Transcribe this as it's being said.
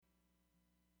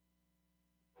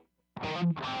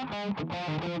What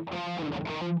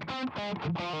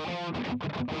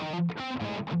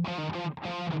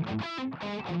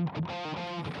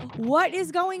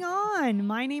is going on?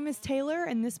 My name is Taylor,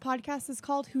 and this podcast is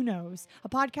called Who Knows, a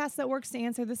podcast that works to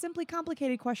answer the simply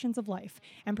complicated questions of life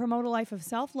and promote a life of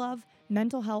self-love,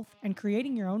 mental health, and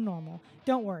creating your own normal.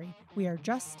 Don't worry, we are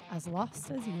just as lost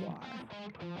as you are.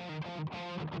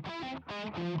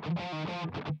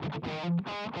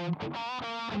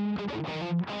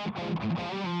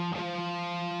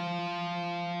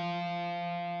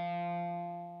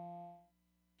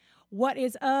 What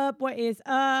is up? What is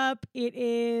up? It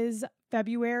is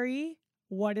February.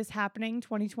 What is happening?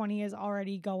 2020 is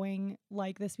already going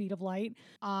like the speed of light.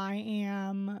 I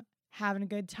am having a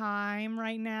good time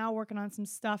right now, working on some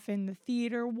stuff in the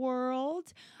theater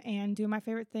world and doing my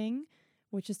favorite thing,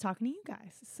 which is talking to you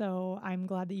guys. So I'm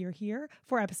glad that you're here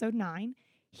for episode 9.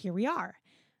 Here we are.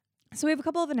 So we have a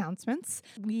couple of announcements.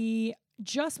 We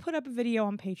just put up a video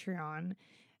on Patreon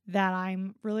that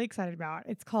I'm really excited about.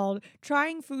 It's called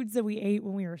Trying Foods That We Ate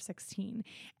When We Were 16.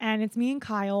 And it's me and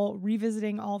Kyle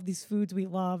revisiting all of these foods we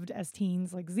loved as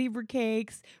teens, like zebra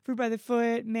cakes, fruit by the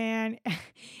foot. Man,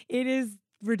 it is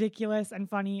ridiculous and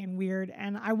funny and weird,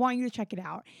 and I want you to check it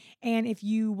out. And if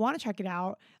you want to check it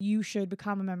out, you should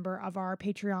become a member of our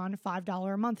Patreon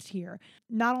 $5 a month tier.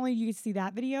 Not only do you get to see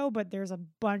that video, but there's a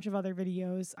bunch of other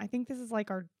videos. I think this is like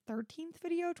our 13th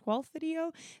video, 12th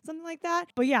video, something like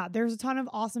that. But yeah, there's a ton of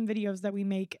awesome videos that we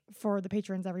make for the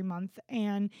patrons every month,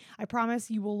 and I promise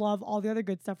you will love all the other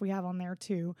good stuff we have on there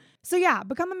too. So yeah,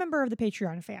 become a member of the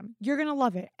Patreon fam. You're gonna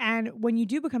love it. And when you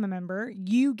do become a member,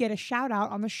 you get a shout out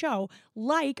on the show,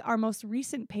 like our most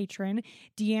recent patron,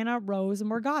 Deanna Rose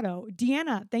Morgado.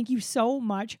 Deanna, thank you so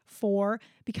much for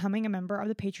becoming a member of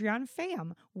the Patreon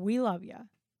fam. We love you.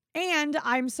 And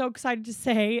I'm so excited to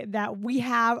say that we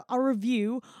have a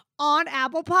review on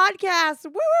Apple Podcasts.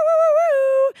 Woo, woo, woo, woo,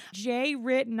 woo.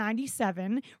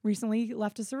 JRit97 recently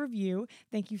left us a review.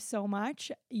 Thank you so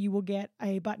much. You will get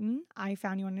a button. I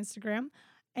found you on Instagram,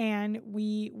 and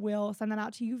we will send that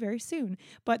out to you very soon.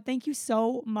 But thank you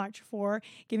so much for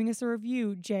giving us a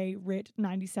review,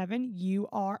 JRit97. You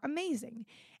are amazing.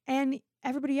 And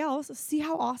everybody else, see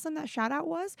how awesome that shout out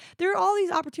was? There are all these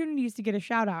opportunities to get a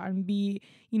shout out and be,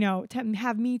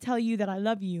 have me tell you that I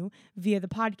love you via the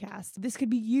podcast. This could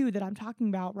be you that I'm talking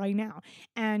about right now.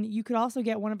 And you could also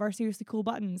get one of our seriously cool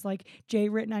buttons like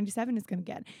JRit97 is going to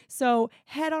get. So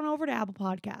head on over to Apple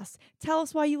Podcasts. Tell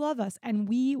us why you love us, and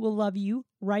we will love you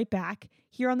right back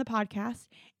here on the podcast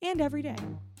and every day.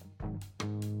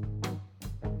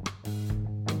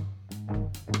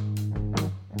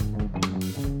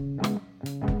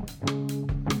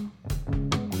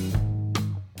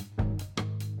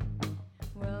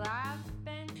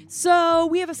 So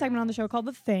we have a segment on the show called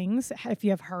The Things, if you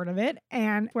have heard of it,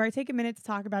 and where I take a minute to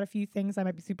talk about a few things I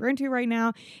might be super into right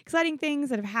now, exciting things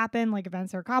that have happened, like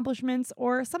events or accomplishments,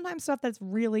 or sometimes stuff that's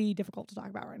really difficult to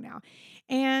talk about right now.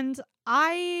 And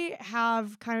I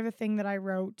have kind of a thing that I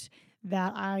wrote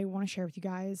that I want to share with you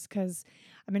guys because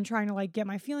I've been trying to get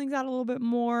my feelings out a little bit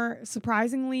more.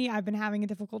 Surprisingly, I've been having a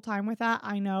difficult time with that.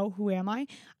 I know, who am I?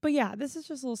 But yeah, this is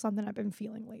just a little something I've been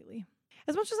feeling lately.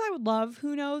 As much as I would love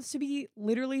Who Knows to be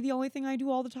literally the only thing I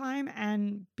do all the time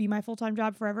and be my full-time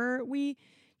job forever, we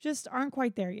just aren't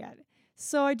quite there yet.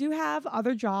 So I do have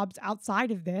other jobs outside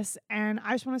of this, and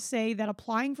I just want to say that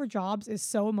applying for jobs is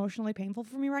so emotionally painful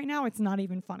for me right now, it's not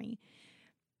even funny.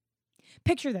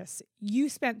 Picture this. You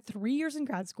spent 3 years in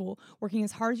grad school working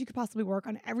as hard as you could possibly work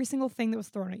on every single thing that was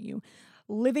thrown at you,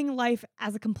 living life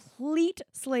as a complete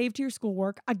slave to your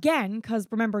schoolwork, again, because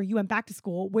remember, you went back to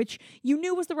school, which you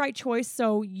knew was the right choice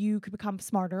so you could become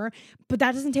smarter, but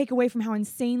that doesn't take away from how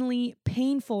insanely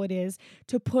painful it is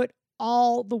to put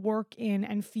all the work in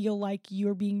and feel like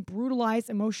you're being brutalized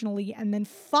emotionally, and then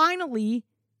finally,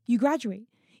 you graduate.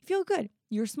 You feel good.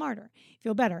 You're smarter,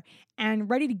 feel better, and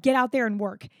ready to get out there and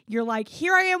work. You're like,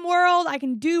 here I am, world. I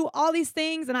can do all these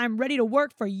things, and I'm ready to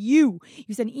work for you.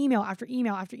 You send email after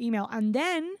email after email, and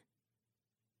then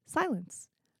silence.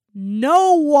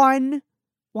 No one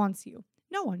wants you.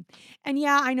 No one. And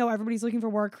yeah, I know everybody's looking for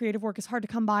work. Creative work is hard to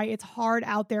come by. It's hard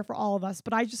out there for all of us,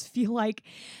 but I just feel like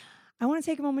I want to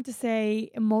take a moment to say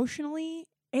emotionally,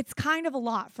 it's kind of a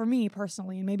lot for me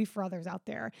personally, and maybe for others out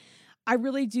there. I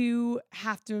really do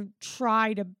have to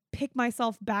try to pick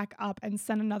myself back up and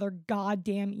send another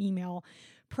goddamn email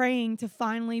praying to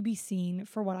finally be seen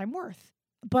for what I'm worth.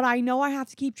 But I know I have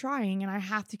to keep trying, and I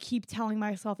have to keep telling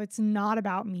myself it's not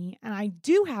about me, and I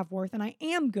do have worth, and I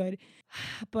am good.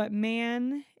 But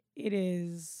man, it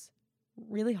is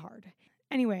really hard.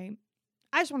 Anyway,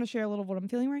 I just want to share a little of what I'm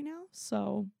feeling right now.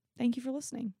 So thank you for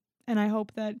listening. And I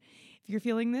hope that if you're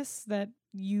feeling this, that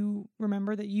you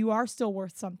remember that you are still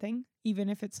worth something, even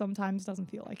if it sometimes doesn't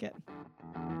feel like it.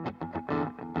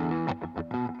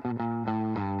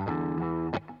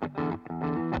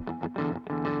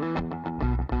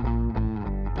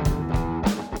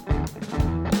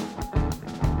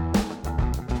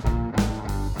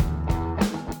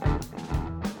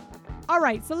 All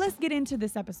right, so let's get into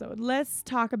this episode. Let's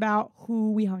talk about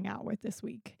who we hung out with this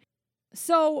week.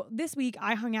 So this week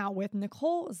I hung out with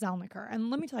Nicole Zelniker, and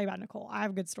let me tell you about Nicole. I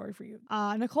have a good story for you.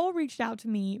 Nicole reached out to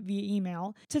me via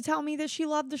email to tell me that she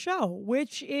loved the show,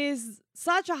 which is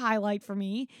such a highlight for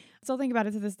me. Still think about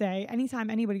it to this day. Anytime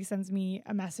anybody sends me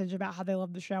a message about how they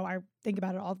love the show, I think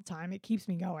about it all the time. It keeps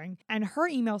me going. And her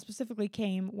email specifically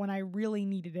came when I really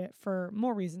needed it for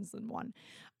more reasons than one.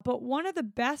 But one of the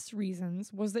best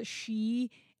reasons was that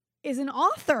she is an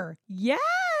author.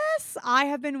 Yes, I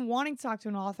have been wanting to talk to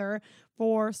an author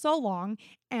for so long,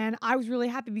 and I was really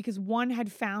happy because one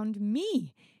had found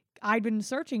me. I'd been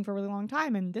searching for a really long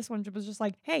time, and this one was just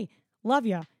like, hey, love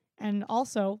ya. And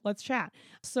also, let's chat.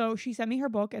 So she sent me her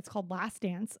book. It's called Last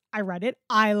Dance. I read it.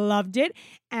 I loved it.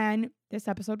 And this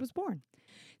episode was born.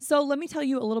 So let me tell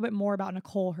you a little bit more about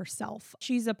Nicole herself.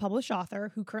 She's a published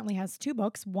author who currently has 2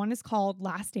 books. One is called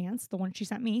Last Dance, the one she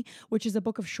sent me, which is a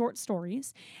book of short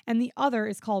stories. And the other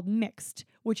is called Mixed,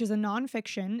 which is a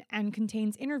nonfiction and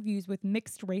contains interviews with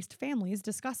mixed-raced families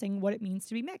discussing what it means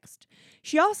to be mixed.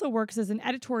 She also works as an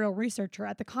editorial researcher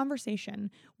at The Conversation,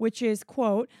 which is,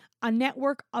 quote, a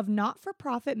network of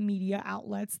not-for-profit media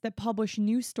outlets that publish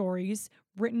news stories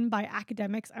written by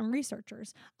academics and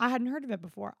researchers. I hadn't heard of it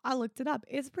before. I looked it up.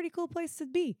 It's a pretty cool place to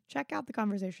be. Check out The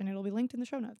Conversation. It'll be linked in the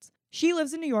show notes. She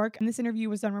lives in New York, and this interview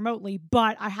was done remotely,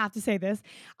 but I have to say this.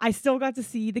 I still got to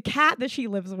see the cat that she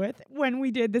lives with when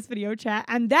we did this video chat,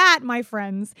 and that, my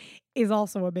friends, is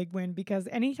also a big win because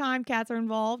anytime cats are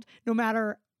involved, no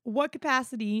matter what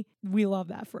capacity, we love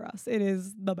that for us. It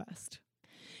is the best.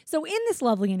 So in this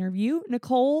lovely interview,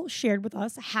 Nicole shared with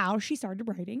us how she started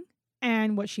writing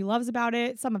and what she loves about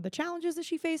it, some of the challenges that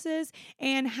she faces,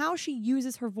 and how she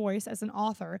uses her voice as an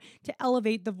author to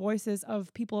elevate the voices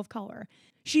of people of color.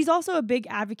 She's also a big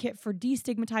advocate for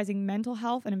destigmatizing mental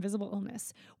health and invisible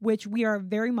illness, which we are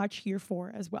very much here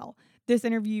for as well. This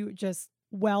interview just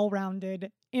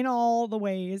well-rounded in all the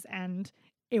ways, and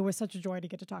it was such a joy to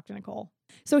get to talk to Nicole.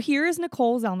 So here is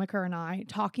Nicole Zelniker and I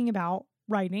talking about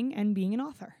writing and being an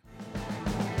author.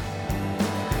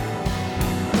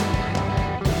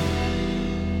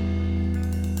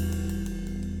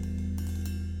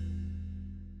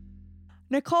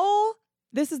 Nicole,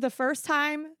 this is the first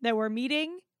time that we're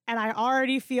meeting, and I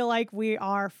already feel like we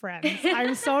are friends.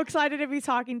 I'm so excited to be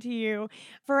talking to you.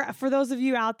 For those of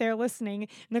you out there listening,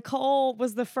 Nicole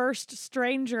was the first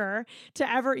stranger to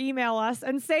ever email us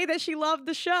and say that she loved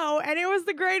the show, and it was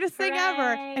the greatest thing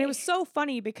ever. And it was so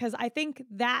funny because I think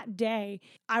that day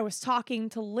I was talking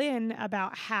to Lynn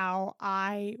about how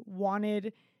I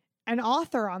wanted an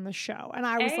author on the show. And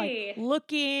I was like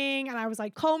looking and I was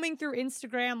like combing through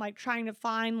Instagram, like trying to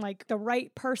find like the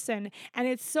right person. And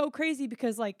it's so crazy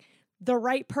because like the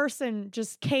right person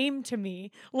just came to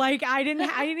me. Like I didn't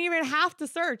even have to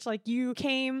search. Like you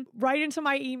came right into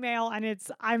my email and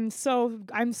I'm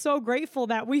so grateful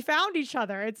that we found each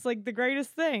other. It's like the greatest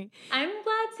thing. I'm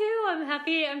glad too. I'm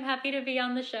happy to be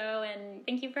on the show and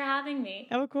thank you for having me.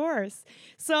 Of course.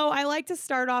 So I like to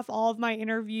start off all of my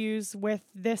interviews with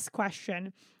this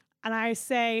question. And I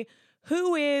say,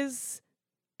 who is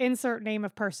insert name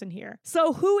of person here.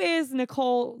 So who is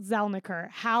Nicole Zelniker?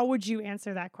 How would you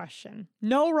answer that question?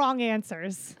 No wrong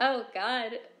answers. Oh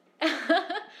God.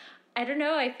 I don't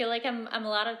know. I feel like I'm a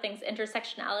lot of things,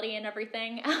 intersectionality and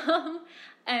everything.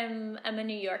 I'm a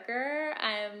New Yorker.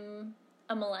 I'm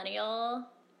a millennial.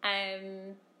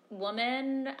 I'm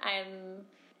woman.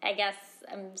 I guess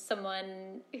I'm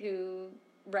someone who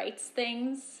writes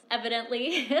things,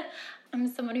 evidently. I'm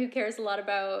someone who cares a lot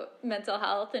about mental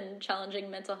health and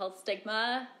challenging mental health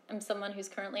stigma. I'm someone who's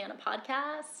currently on a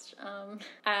podcast.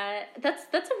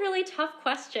 That's a really tough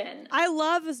question. I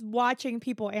love watching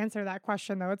people answer that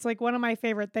question, though. It's like one of my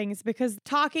favorite things because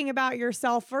talking about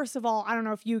yourself, first of all, I don't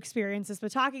know if you experience this,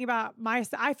 but I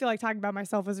feel like talking about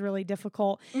myself is really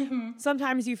difficult. Mm-hmm.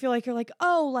 Sometimes you feel like you're like,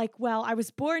 oh, like, well, I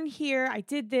was born here. I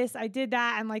did this, I did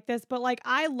that, and like this. But like,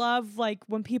 I love like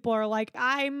when people are like,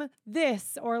 I'm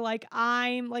this, or like,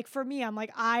 I'm like, for me, I'm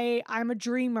like, I'm a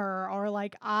dreamer, or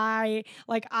like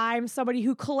I'm somebody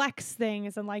who collects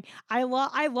things, and like I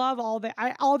love all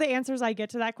the answers I get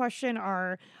to that question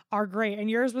are great, and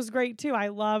yours was great too.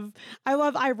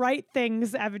 I write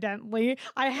things, evidently.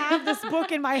 I have this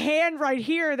book in my hand right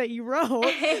here that you wrote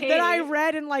that I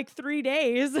read in like 3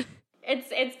 days.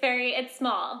 It's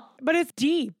small, but it's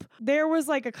deep. There was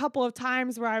like a couple of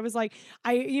times where I was like,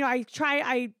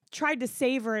 I tried to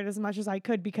savor it as much as I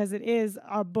could because it is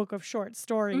a book of short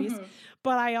stories.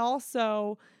 But I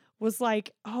also was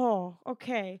like, oh,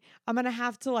 okay, I'm going to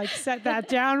have to like set that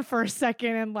down for a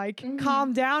second and like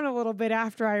calm down a little bit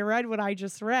after I read what I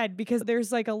just read, because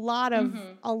there's like a lot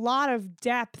of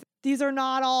depth. These are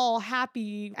not all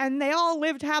happy and they all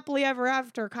lived happily ever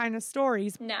after kind of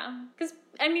stories. No, because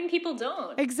I mean, people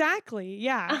don't. Exactly.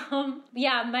 Yeah.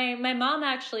 Yeah. My mom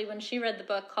actually, when she read the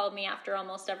book, called me after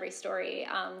almost every story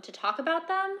to talk about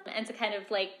them and to kind of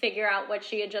like figure out what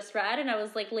she had just read. And I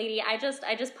was like, lady, I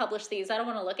just published these. I don't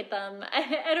want to look at them.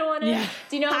 I don't want to. Yeah.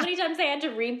 Do you know how many times I had to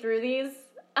read through these?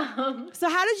 So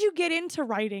how did you get into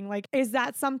writing? Like, is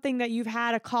that something that you've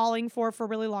had a calling for a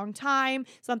really long time?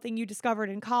 Something you discovered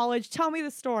in college? Tell me the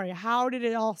story. How did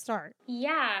it all start?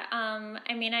 Yeah.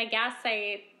 I mean, I guess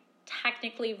I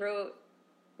technically wrote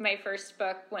my first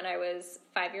book when I was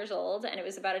 5 years old, and it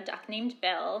was about a duck named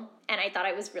Bill. And I thought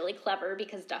I was really clever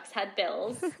because ducks had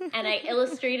bills. And I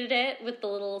illustrated it with the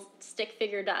little stick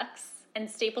figure ducks and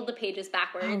stapled the pages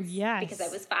backwards. Oh, yes. Because I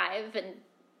was 5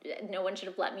 and no one should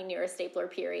have let me near a stapler,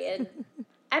 period.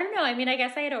 I don't know. I mean, I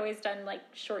guess I had always done like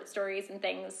short stories and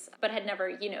things, but had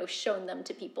never, shown them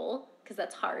to people because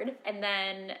that's hard. And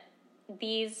then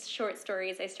these short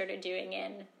stories I started doing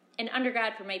in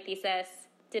undergrad for my thesis,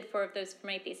 did 4 of those for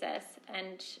my thesis,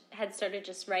 and had started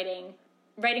just writing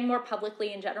more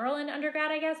publicly in general in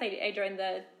undergrad, I guess. I joined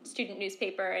the student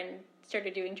newspaper and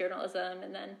started doing journalism,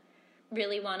 and then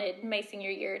really wanted my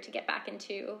senior year to get back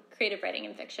into creative writing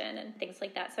and fiction and things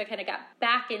like that. So I kind of got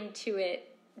back into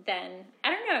it then.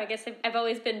 I don't know, I guess I've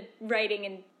always been writing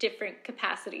in different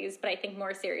capacities, but I think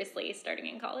more seriously starting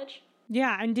in college.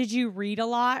 Yeah, and did you read a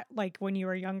lot, like, when you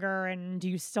were younger, and do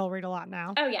you still read a lot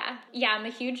now? Oh, yeah. Yeah, I'm a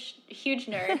huge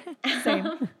nerd.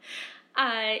 Same.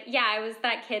 Yeah, I was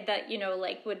that kid that,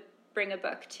 would bring a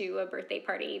book to a birthday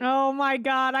party. Oh my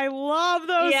God, I love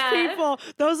those people.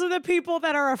 Those are the people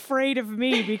that are afraid of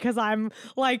me because I'm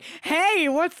like, hey,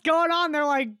 what's going on? They're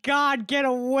like, God, get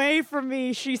away from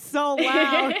me. She's so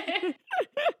loud.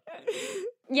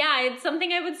 Yeah, it's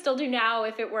something I would still do now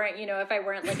if it weren't, if I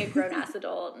weren't like a grown-ass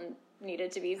adult and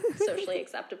needed to be socially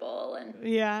acceptable. And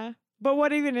yeah. But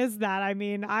what even is that? I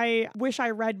mean, I wish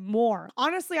I read more.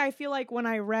 Honestly, I feel like when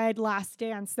I read Last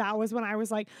Dance, that was when I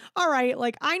was like, all right,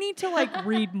 like I need to like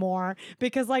read more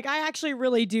because like I actually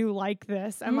really do like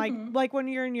this. And like when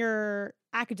you're in your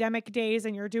academic days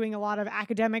and you're doing a lot of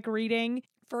academic reading,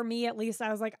 for me at least,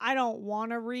 I was like, I don't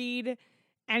want to read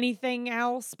anything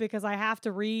else because I have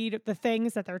to read the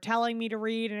things that they're telling me to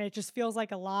read, and it just feels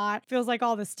like a lot. Feels like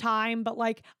all this time. But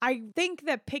like I think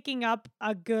that picking up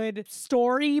a good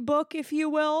story book, if you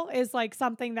will, is like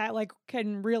something that like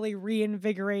can really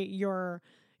reinvigorate your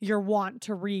want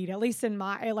to read. At least in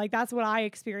my, like, that's what I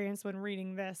experienced when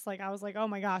reading this. Like I was like, oh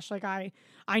my gosh, like I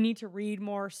need to read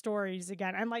more stories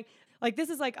again. And like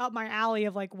this is like up my alley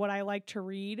of like what I like to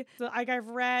read. So like I've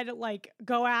read like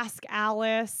Go Ask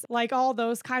Alice, like all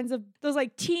those kinds of those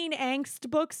like teen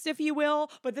angst books, if you will.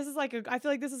 But this is like I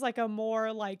feel like this is like a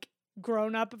more like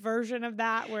grown-up version of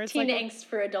that where it's teen like angst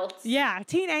for adults. Yeah,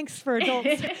 teen angst for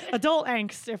adults. Adult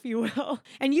angst, if you will.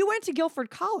 And you went to Guilford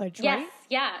College, right? Yes,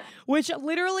 yeah. Which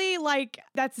literally, like,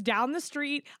 that's down the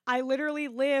street. I literally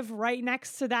live right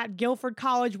next to that Guilford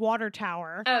College water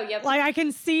tower. Oh, yep. Like, I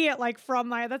can see it, like, from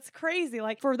that's crazy.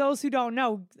 Like, for those who don't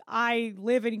know, I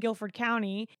live in Guilford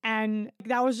County, and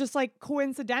that was just, like,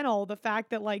 coincidental, the fact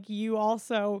that, like, you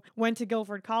also went to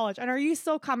Guilford College. And are you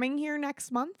still coming here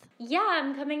next month? Yeah,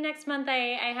 I'm coming next month.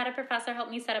 I had a professor help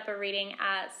me set up a reading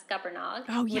at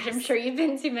Scuppernong, which I'm sure you've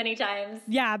been to many times.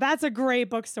 Yeah, that's a great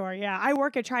bookstore. Yeah, I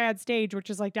work at Triad Stage, which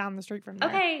is like down the street from there.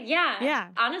 Okay, yeah. Yeah.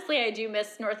 Honestly, I do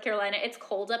miss North Carolina. It's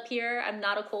cold up here. I'm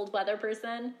not a cold weather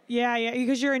person. Yeah,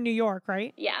 because you're in New York,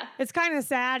 right? Yeah. It's kind of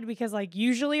sad because like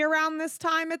usually around this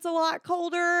time it's a lot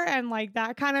colder, and like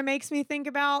that kind of makes me think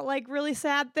about like really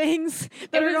sad things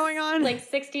that are going on. Like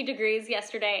 60 degrees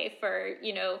yesterday for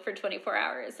 24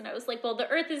 hours. And I was like, well, the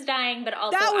earth is dying, but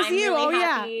also that was I'm you. really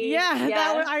happy.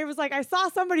 Yeah. I was like, I saw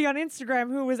somebody on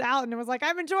Instagram who was out and it was like,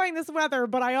 I'm enjoying this weather,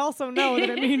 but I also know that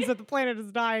it means that the planet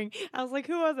is dying. I was like,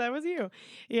 who was that? It was you.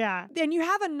 Yeah. And you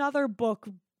have another book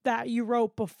that you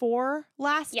wrote before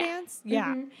Last Dance? Yeah.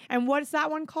 Mm-hmm. And what's that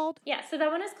one called? Yeah, so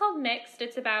that one is called Mixed.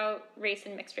 It's about race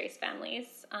and mixed race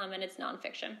families, and it's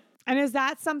nonfiction. And is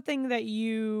that something that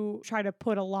you try to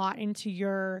put a lot into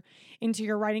your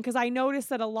writing? Because I noticed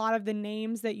that a lot of the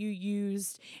names that you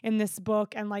used in this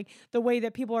book and like the way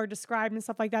that people are described and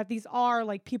stuff like that, these are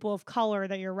like people of color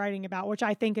that you're writing about, which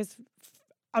I think is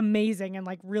amazing and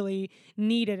like really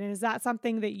needed. And is that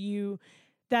something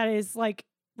that is like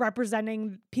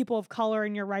representing people of color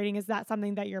in your writing? Is that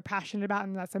something that you're passionate about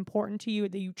and that's important to you,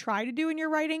 that you try to do in your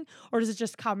writing, or does it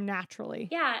just come naturally?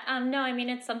 Yeah, no, I mean,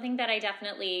 it's something that I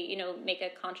definitely, make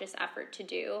a conscious effort to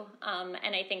do.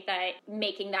 And I think that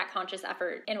making that conscious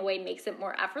effort in a way makes it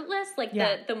more effortless. Like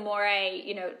the more I,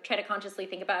 try to consciously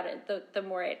think about it, the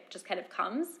more it just kind of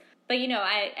comes. But,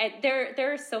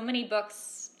 there are so many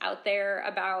books out there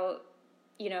about,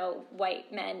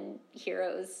 white men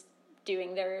heroes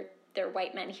doing their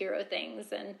white men hero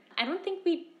things, and I don't think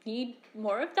we need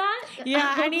more of that.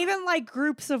 Yeah, and even like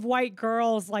groups of white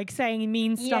girls like saying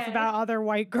mean stuff about other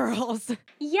white girls.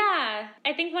 Yeah,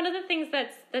 I think one of the things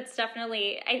that's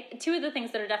definitely two of the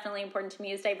things that are definitely important to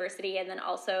me is diversity, and then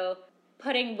also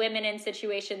putting women in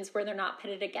situations where they're not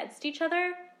pitted against each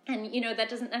other. And that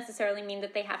doesn't necessarily mean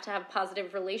that they have to have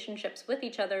positive relationships with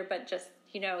each other, but just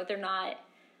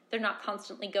they're not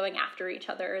constantly going after each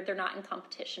other. They're not in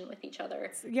competition with each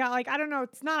other. Yeah, like, I don't know,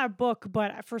 it's not a book,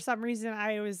 but for some reason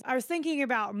I was thinking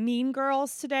about Mean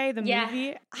Girls today, the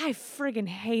movie. I friggin'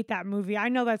 hate that movie. I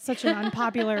know that's such an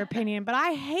unpopular opinion, but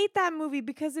I hate that movie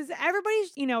because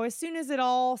everybody's, as soon as it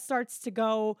all starts to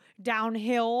go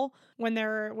downhill,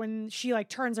 when she like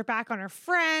turns her back on her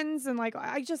friends and like,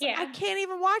 I can't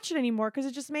even watch it anymore because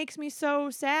it just makes me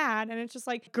so sad. And it's just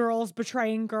like girls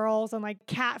betraying girls and like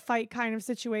cat fight kind of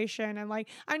situation. And like,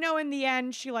 I know in the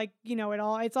end she like,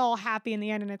 it's all happy in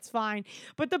the end and it's fine.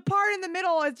 But the part in the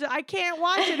middle is I can't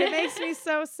watch it. It makes me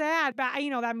so sad. But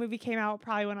that movie came out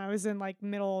probably when I was in like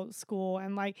middle school,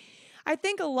 and like, I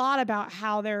think a lot about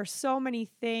how there are so many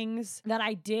things that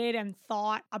I did and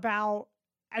thought about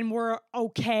and were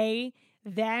okay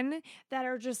then that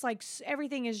are just like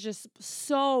everything is just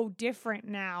so different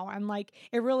now. And like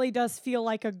it really does feel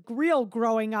like a real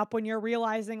growing up when you're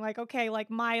realizing like, okay,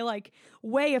 like my like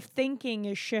way of thinking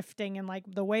is shifting and like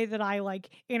the way that I like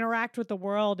interact with the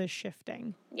world is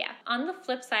shifting. Yeah. On the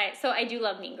flip side, so I do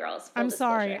love Mean Girls. I'm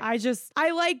sorry.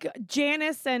 I like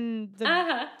Janice and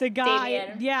the guy.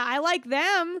 Damien. Yeah, I like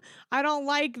them. I don't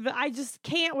like I just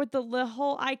can't with the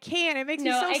whole, I can't. It makes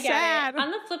me so sad.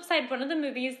 On the flip side, one of the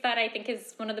movies that I think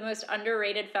is one of the most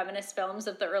underrated feminist films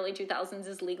of the early 2000s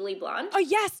is Legally Blonde. Oh,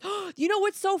 yes. You know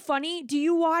what's so funny? Do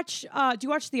you watch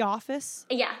The Office?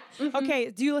 Yeah. Mm-hmm.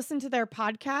 Okay. Do you listen to their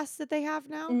podcasts that they have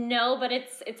now? No, but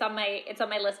it's on my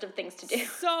list of things to do.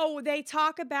 So they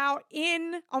talk about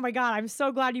oh my God, I'm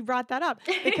so glad you brought that up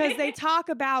because they talk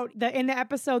about in the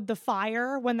episode, The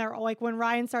Fire, when they're like, when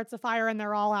Ryan starts a fire and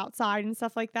they're all outside and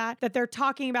stuff like that they're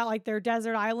talking about like their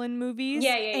desert island movies.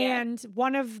 Yeah. And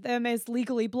one of them is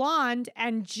Legally Blonde,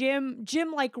 and Jim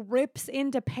like rips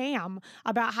into Pam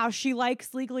about how she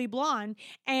likes Legally Blonde,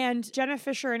 and Jenna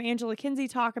Fisher and Angela Kinsey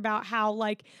talk about how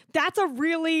like that's a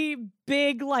really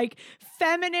big like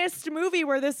feminist movie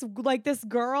where this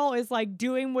girl is like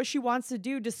doing what she wants to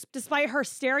do despite her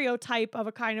stereotype of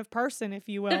a kind of person, if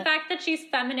you will. The fact that she's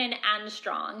feminine and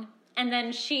strong. And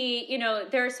then she,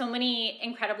 there are so many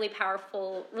incredibly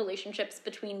powerful relationships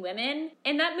between women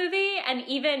in that movie. And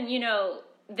even,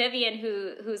 Vivian,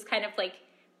 who's kind of like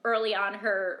early on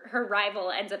her rival,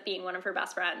 ends up being one of her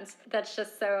best friends. That's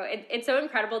just it's so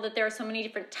incredible that there are so many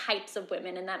different types of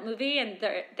women in that movie, and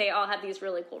they all have these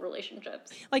really cool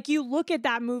relationships. Like you look at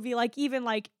that movie, like even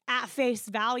like at face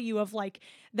value of like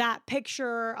that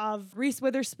picture of Reese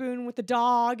Witherspoon with the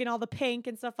dog and all the pink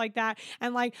and stuff like that.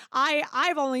 And like,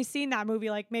 I've only seen that movie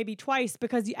like maybe twice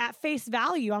because at face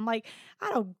value, I'm like,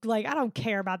 I don't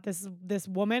care about this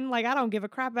woman. Like, I don't give a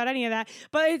crap about any of that.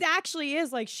 But it actually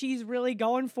is like, she's really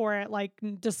going for it, like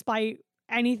despite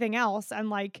anything else. And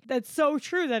like, that's so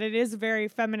true that it is a very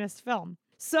feminist film.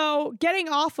 So getting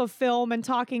off of film and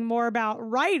talking more about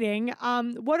writing,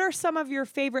 what are some of your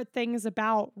favorite things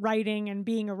about writing and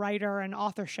being a writer and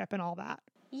authorship and all that?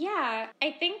 Yeah,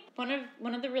 I think one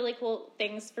of the really cool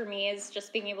things for me is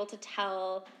just being able to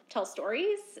tell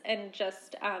stories, and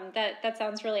just that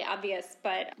sounds really obvious,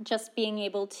 but just being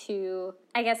able to,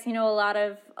 I guess, a lot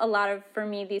of for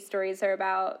me these stories are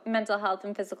about mental health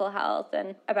and physical health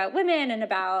and about women, and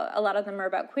a lot of them are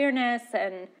about queerness,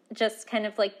 and just kind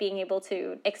of like being able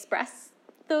to express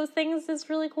those things is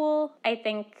really cool. I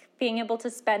think being able to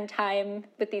spend time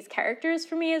with these characters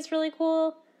for me is really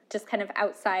cool. just kind of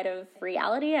outside of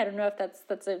reality. I don't know if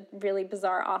that's a really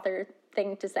bizarre author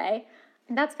thing to say.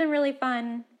 That's been really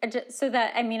fun. So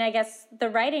that, I mean, I guess the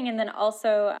writing, and then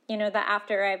also, you know, that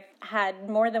after I've had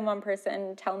more than one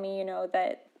person tell me, you know,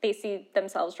 that they see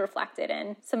themselves reflected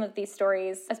in some of these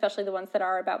stories, especially the ones that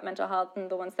are about mental health and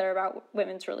the ones that are about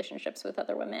women's relationships with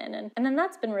other women. And then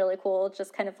that's been really cool,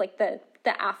 just kind of like the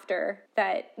after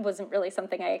that wasn't really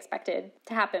something I expected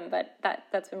to happen, but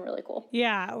that's been really cool.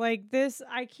 Yeah, like this,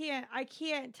 I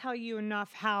can't tell you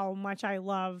enough how much I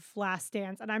love Last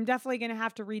Dance, and I'm definitely going to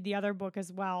have to read the other book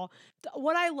as well.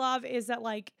 What I love is that,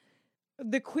 like,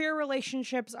 the queer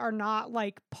relationships are not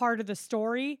like part of the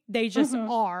story. They just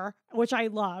are, which I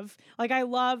love. Like, I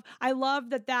love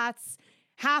that that's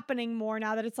happening more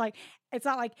now, that it's like, it's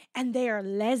not like, and they are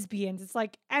lesbians. It's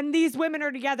like, and these women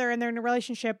are together and they're in a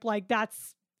relationship. Like,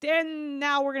 that's, then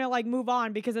now we're going to like move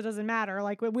on because it doesn't matter.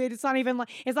 Like, it's not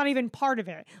even part of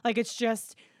it. Like, it's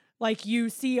just like, you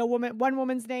see one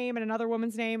woman's name and another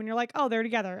woman's name, and you're like, oh, they're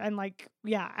together. And like,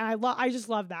 yeah. And I just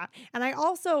love that. And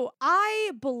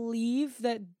I believe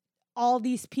that all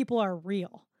these people are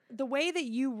real. The way that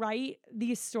you write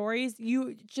these stories,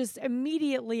 you just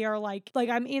immediately are like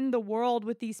I'm in the world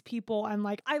with these people. And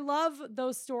like, I love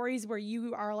those stories where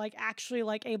you are like actually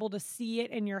like able to see it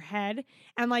in your head.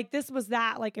 And like, this was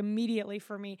that, like, immediately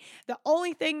for me. The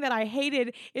only thing that I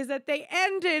hated is that they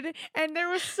ended and there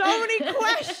were so many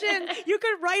questions. You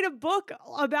could write a book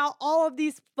about all of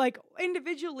these, like,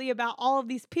 individually about all of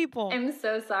these people. I'm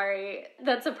so sorry.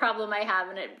 That's a problem I have,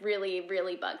 and it really,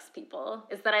 really bugs people,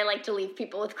 is that I like to leave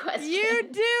people with questions. You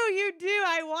do.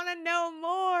 I want to know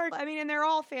more. I mean, and they're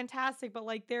all fantastic, but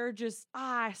like, there are just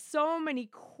so many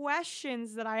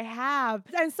questions that I have.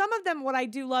 And some of them, what I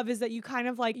do love is that you kind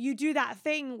of like, you do that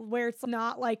thing where it's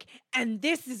not like, and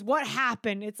this is what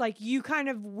happened. It's like, you kind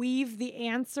of weave the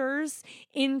answers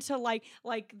into like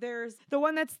there's the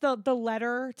one that's the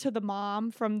letter to the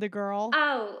mom from the girl.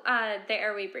 Oh, The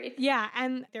Air We Breathe. Yeah,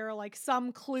 and there are like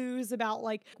some clues about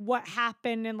like what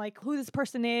happened and like who this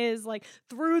person is, like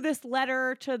through this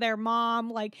letter to their mom.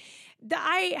 Like,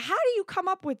 how do you come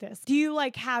up with this? Do you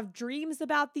like have dreams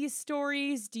about these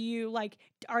stories? Do you like,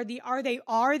 are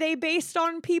they based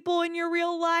on people in your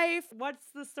real life? What's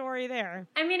the story there?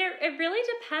 I mean, it really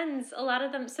depends. A lot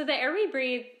of them. So The Air We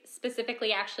Breathe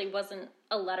specifically actually wasn't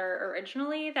a letter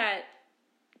originally. That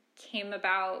came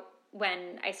about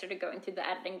when I started going through the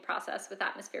editing process with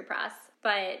Atmosphere Press,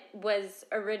 but was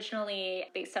originally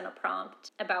based on a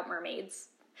prompt about mermaids.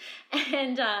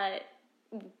 And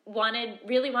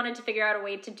really wanted to figure out a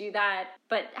way to do that,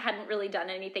 but hadn't really done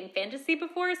anything fantasy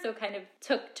before, so kind of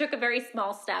took a very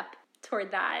small step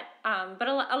toward that. But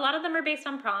a lot of them are based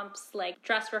on prompts. Like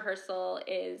Dress Rehearsal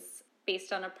is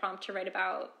based on a prompt to write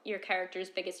about your character's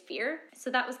biggest fear. So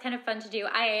that was kind of fun to do.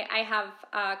 I have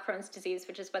Crohn's disease,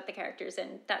 which is what the characters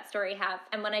in that story have.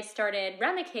 And when I started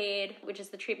Remicade, which is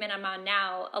the treatment I'm on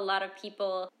now, a lot of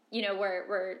people, you know,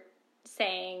 were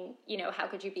saying, you know, how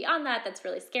could you be on that? That's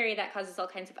really scary. That causes all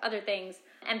kinds of other things.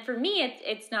 And for me,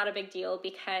 it's not a big deal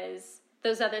because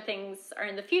those other things are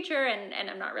in the future and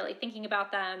I'm not really thinking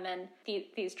about them. And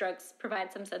these drugs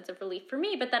provide some sense of relief for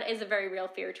me, but that is a very real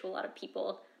fear to a lot of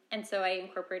people. And so I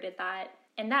incorporated that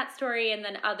in that story. And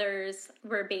then others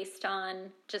were based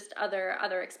on just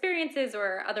other experiences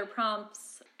or other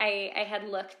prompts. I had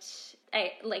looked,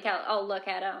 I'll look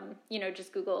at, you know,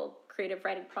 just Google creative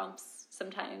writing prompts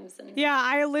sometimes. And yeah,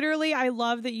 I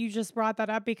love that you just brought that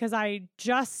up because I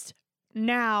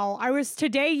was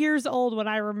today years old when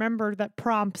I remembered that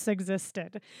prompts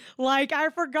existed. Like, I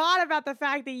forgot about the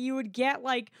fact that you would get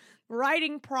like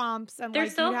writing prompts, and they're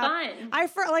like, so fun. I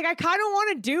kind of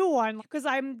want to do one because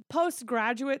I'm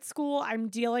postgraduate school. I'm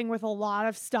dealing with a lot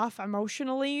of stuff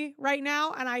emotionally right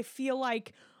now, and I feel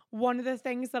like one of the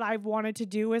things that I've wanted to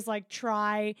do is like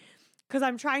try, because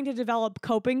I'm trying to develop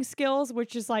coping skills,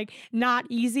 which is like not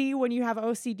easy when you have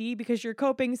OCD, because your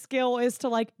coping skill is to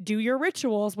like do your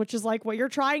rituals, which is like what you're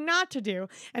trying not to do.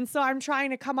 And so I'm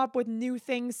trying to come up with new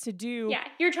things to do. Yeah,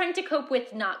 you're trying to cope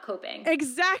with not coping.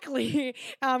 Exactly.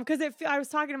 Because I was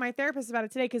talking to my therapist about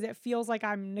it today, because it feels like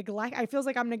I'm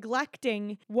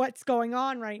neglecting what's going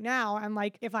on right now. And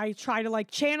like, if I try to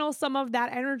like channel some of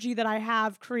that energy that I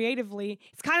have creatively,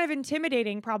 it's kind of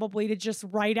intimidating probably to just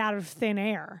write out of thin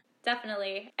air.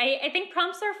 Definitely. I think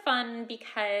prompts are fun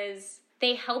because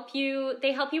they help you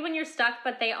when you're stuck,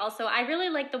 but they also, I really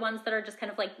like the ones that are just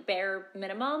kind of like bare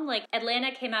minimum. Like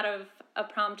Atlanta came out of a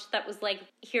prompt that was like,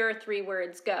 here are 3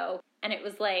 words, go. And it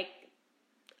was like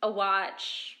a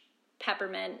watch,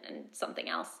 peppermint, and something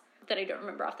else. that I don't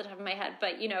remember off the top of my head,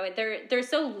 but, you know, they're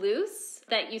so loose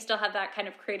that you still have that kind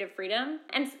of creative freedom.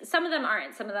 And some of them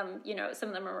aren't. Some of them, you know, some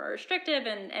of them are more restrictive,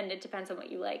 and it depends on what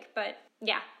you like. But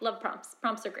yeah, love prompts.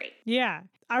 Prompts are great. Yeah.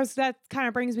 That kind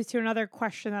of brings me to another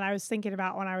question that I was thinking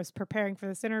about when I was preparing for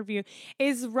this interview.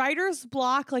 Is writer's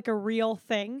block like a real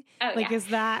thing? Oh, like, yeah. is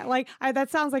that like, that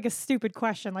sounds like a stupid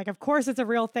question. Like, of course it's a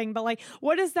real thing, but like,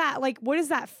 what does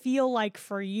that feel like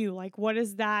for you? Like, what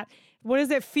does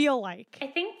it feel like? I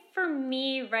think for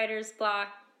me, writer's block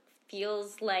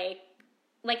feels like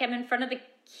I'm in front of the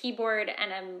keyboard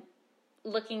and I'm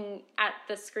looking at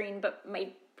the screen, but my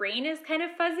brain is kind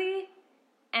of fuzzy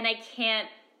and I can't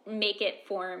make it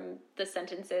form the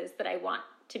sentences that I want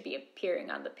to be appearing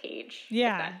on the page.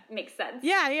 Yeah. If that makes sense.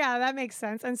 Yeah, that makes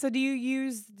sense. And so do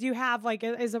you have like,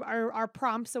 are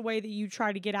prompts a way that you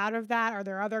try to get out of that? Are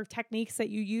there other techniques that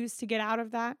you use to get out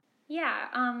of that?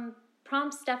 Yeah.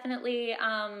 Prompts definitely,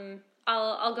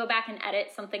 I'll go back and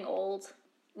edit something old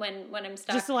when I'm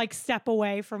stuck. Just to like step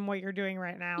away from what you're doing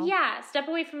right now. Yeah, step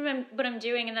away from what I'm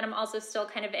doing, and then I'm also still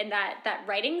kind of in that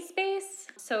writing space.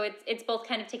 So it's both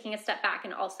kind of taking a step back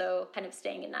and also kind of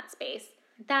staying in that space.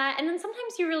 That, and then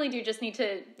sometimes you really do just need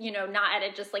to, you know, not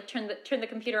edit, just like turn the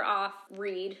computer off,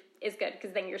 read is good,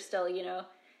 because then you're still, you know,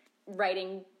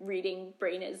 writing, reading,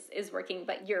 brain is working,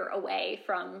 but you're away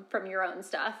from your own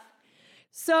stuff.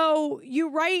 So you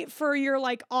write for your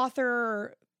like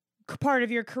author part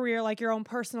of your career, like your own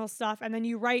personal stuff, and then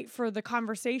you write for the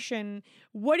conversation.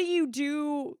 What do you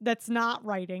do that's not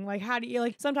writing? Like, how do you,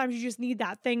 like, sometimes you just need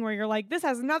that thing where you're like, this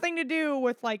has nothing to do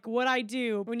with like what I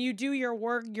do. When you do your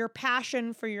work, your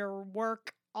passion for your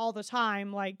work all the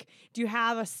time, like, do you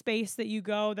have a space that you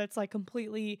go that's like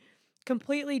completely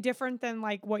different than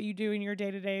like what you do in your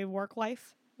day-to-day work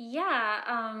life?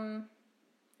 Yeah.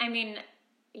 I mean,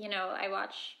 you know, I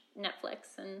watch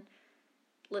Netflix and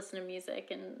listen to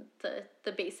music and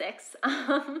the basics.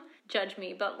 Judge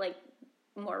me, but like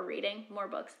more reading, more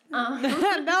books.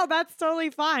 No, that's totally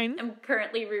fine. I'm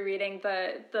currently rereading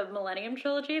the Millennium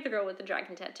Trilogy, The Girl with the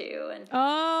Dragon Tattoo, and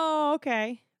oh,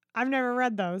 okay. I've never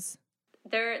read those.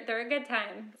 They're a good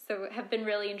time, so have been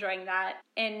really enjoying that.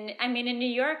 And I mean, in New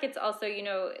York, it's also, you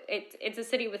know, it's a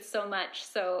city with so much,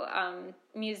 so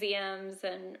museums,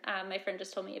 and my friend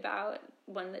just told me about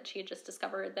one that she had just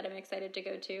discovered that I'm excited to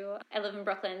go to. I live in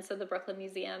Brooklyn, so the Brooklyn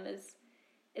Museum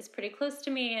is pretty close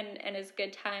to me and is a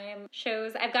good time.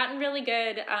 Shows, I've gotten really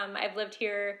good. I've lived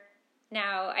here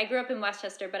now. I grew up in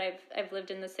Westchester, but I've lived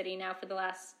in the city now for the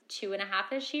last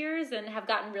 2.5-ish years and have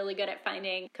gotten really good at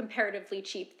finding comparatively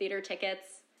cheap theater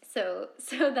tickets. So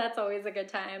that's always a good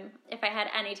time. If I had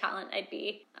any talent, I'd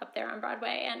be up there on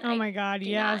Broadway. And oh my God,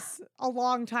 yes. A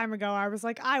long time ago, I was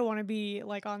like, I want to be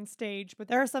like on stage. But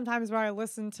there are some times where I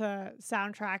listen to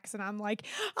soundtracks and I'm like,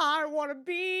 I want to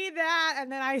be that. And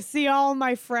then I see all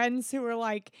my friends who are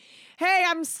like, hey,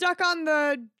 I'm stuck on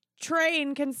the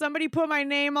train. Can somebody put my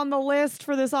name on the list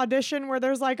for this audition where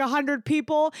there's like 100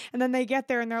 people? And then they get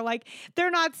there and they're like, they're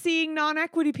not seeing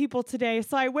non-equity people today,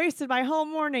 so I wasted my whole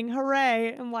morning.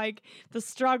 Hooray. And like the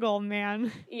struggle,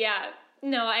 man. Yeah.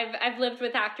 No, I've lived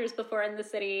with actors before in the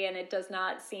city, and it does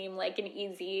not seem like an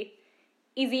easy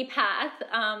path.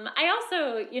 I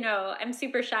also, you know, I'm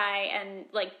super shy, and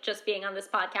like just being on this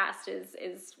podcast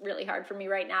is really hard for me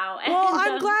right now. Well,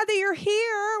 I'm glad that you're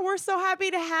here. We're so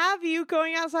happy to have you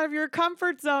going outside of your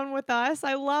comfort zone with us.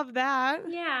 I love that.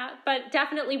 Yeah, but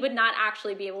definitely would not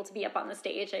actually be able to be up on the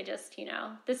stage. I just, you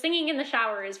know, the singing in the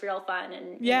shower is real fun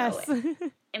and yes, know,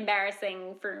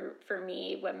 embarrassing for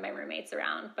me when my roommate's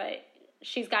around, but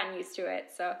she's gotten used to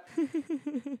it, so.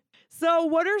 So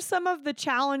what are some of the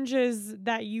challenges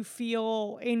that you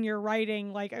feel in your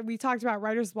writing? Like, we talked about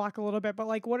writer's block a little bit, but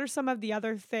like, what are some of the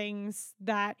other things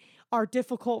that are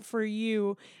difficult for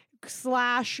you? /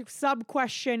 sub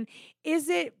question, is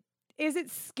it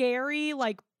scary,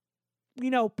 like, you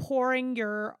know, pouring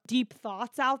your deep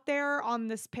thoughts out there on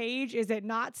this page? Is it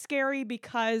not scary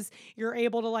because you're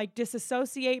able to like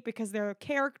disassociate because they're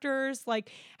characters?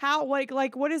 Like, how,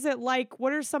 like what is it like?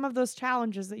 What are some of those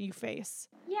challenges that you face?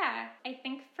 Yeah, I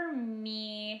think for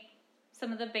me,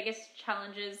 some of the biggest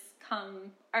challenges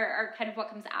are kind of what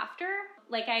comes after.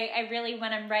 Like, I really,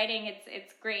 when I'm writing,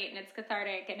 it's great and it's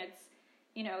cathartic and it's,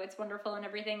 you know, it's wonderful and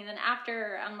everything. And then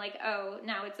after, I'm like, oh,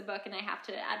 now it's a book and I have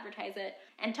to advertise it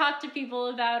and talk to people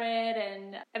about it.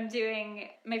 And I'm doing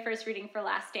my first reading for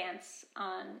Last Dance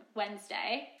on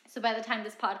Wednesday. So by the time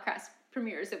this podcast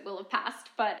premieres, it will have passed.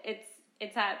 But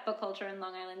it's at Book Culture in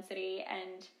Long Island City,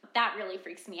 and that really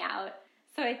freaks me out.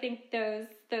 So I think those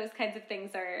kinds of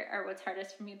things are what's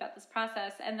hardest for me about this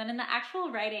process. And then in the actual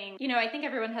writing, you know, I think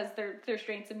everyone has their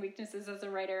strengths and weaknesses as a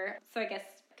writer. So I guess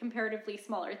comparatively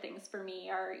smaller things for me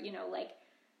are, you know, like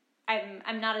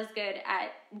I'm not as good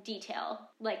at detail.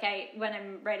 Like when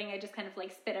I'm writing, I just kind of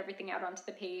like spit everything out onto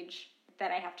the page that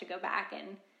I have to go back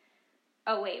and,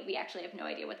 oh wait, we actually have no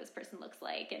idea what this person looks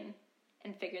like,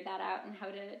 and figure that out and how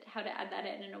to add that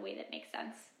in a way that makes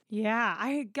sense.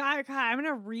 Yeah, God, I'm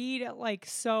gonna read it like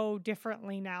so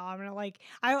differently now. I'm gonna like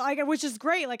I like it, which is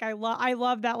great. Like I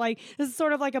love that. Like this is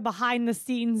sort of like a behind the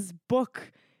scenes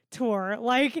book tour.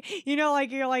 Like, you know,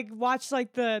 like you're like watch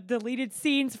like the deleted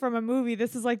scenes from a movie.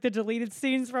 This is like the deleted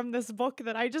scenes from this book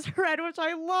that I just read, which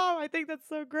I love. I think that's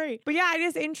so great. But yeah, it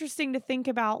is interesting to think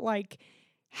about like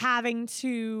having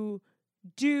to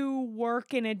do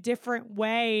work in a different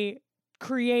way,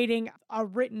 creating a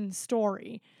written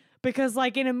story. Because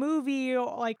like in a movie,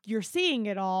 like you're seeing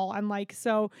it all, and like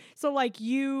so like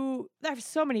you, I have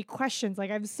so many questions. Like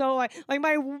I'm so like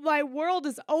my world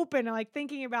is open. And like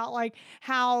thinking about like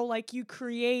how like you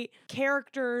create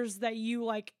characters that you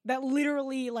like that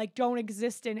literally like don't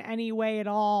exist in any way at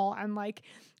all, and like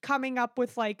coming up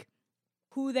with like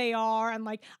who they are, and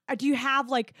like do you have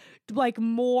like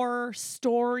more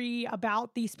story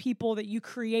about these people that you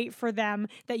create for them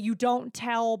that you don't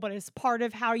tell but is part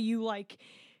of how you like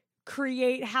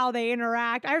create how they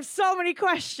interact? I have so many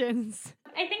questions.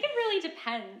 I think it really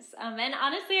depends. And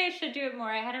honestly, I should do it more.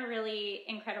 I had a really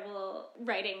incredible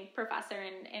writing professor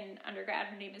in undergrad.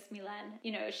 Her name is Milan.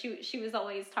 You know, she was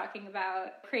always talking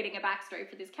about creating a backstory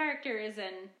for these characters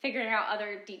and figuring out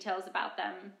other details about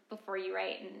them before you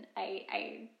write. And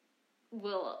I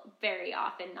will very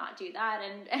often not do that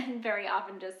and very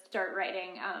often just start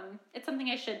writing. It's something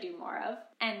I should do more of.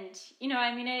 And, you know,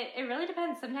 I mean, it really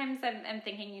depends. Sometimes I'm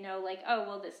thinking, you know, like, oh,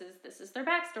 well, this is their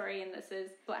backstory and this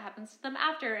is what happens to them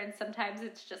after. And sometimes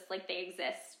it's just like they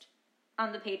exist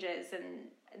on the pages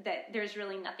and that there's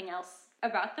really nothing else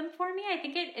about them for me. I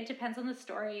think it depends on the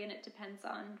story, and it depends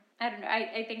on, I don't know,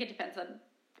 I think it depends on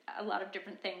a lot of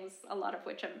different things, a lot of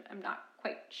which I'm not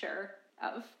quite sure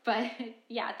of. But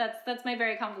yeah, that's my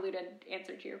very convoluted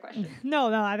answer to your question.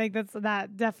 No, I think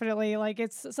that definitely, like,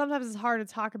 it's sometimes it's hard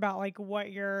to talk about like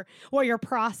what your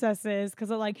process is, because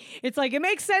it's like it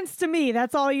makes sense to me.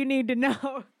 That's all you need to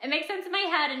know. It makes sense in my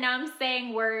head, and now I'm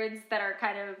saying words that are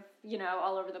kind of, you know,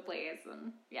 all over the place,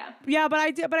 and yeah, but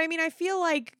I mean, I feel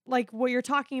like what you're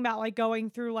talking about, like going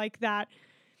through like that,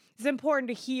 it's important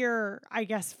to hear, I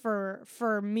guess,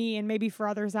 for me and maybe for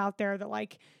others out there, that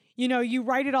like, you know, you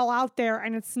write it all out there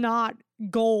and it's not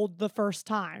gold the first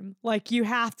time. Like you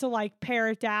have to like pare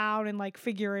it down and like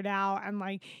figure it out and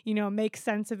like, you know, make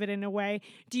sense of it in a way.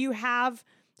 Do you have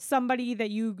somebody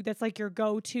that's like your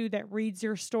go-to that reads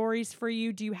your stories for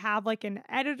you? Do you have like an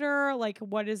editor? Like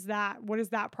what is that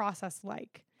process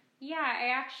like? Yeah, I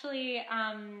actually,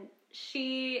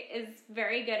 she is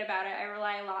very good about it. I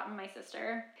rely a lot on my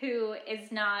sister, who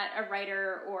is not a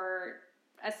writer or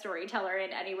a storyteller in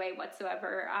any way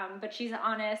whatsoever. But she's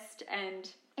honest and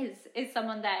is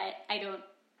someone that I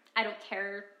don't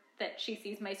care that she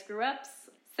sees my screw ups.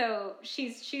 So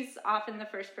she's often the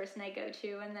first person I go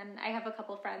to. And then I have a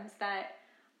couple friends that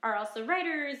are also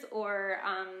writers or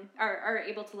are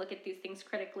able to look at these things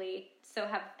critically. So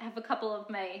have a couple of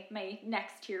my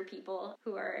next tier people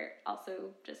who are also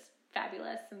just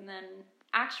fabulous. And then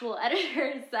actual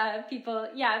editors, people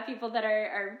that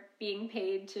are being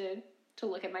paid to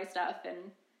look at my stuff and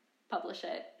publish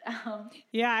it.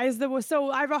 Yeah, so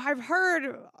I've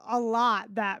heard a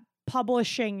lot that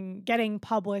getting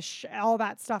published, all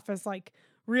that stuff is like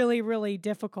really, really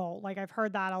difficult. Like I've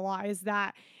heard that a lot. Was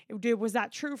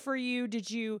that true for you?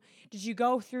 Did you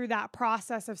go through that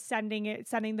process of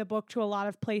sending the book to a lot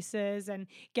of places and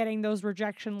getting those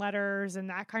rejection letters and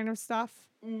that kind of stuff?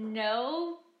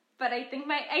 No, but I think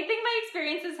my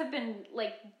experiences have been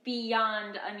like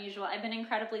beyond unusual. I've been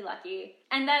incredibly lucky.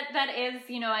 And that is,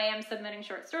 you know, I am submitting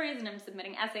short stories and I'm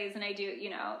submitting essays, and I do,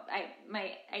 you know,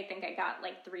 I think I got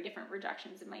like 3 different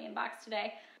rejections in my inbox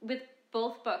today. With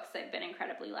both books, I've been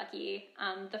incredibly lucky.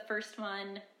 The first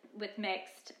one with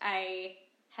Mixed, I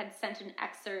had sent an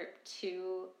excerpt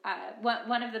to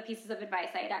one of the pieces of advice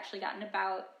I had actually gotten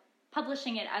about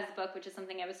publishing it as a book, which is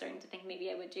something I was starting to think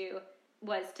maybe I would do,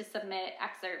 was to submit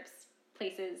excerpts,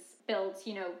 places, build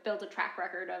a track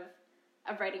record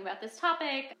of writing about this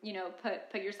topic, you know,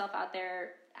 put yourself out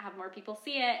there, have more people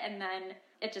see it. And then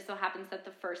it just so happens that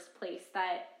the first place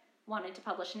that wanted to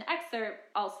publish an excerpt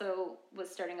also was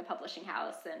starting a publishing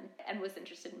house and was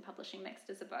interested in publishing Mixed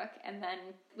as a book. And then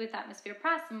with Atmosphere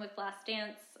Press and with Last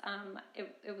Dance,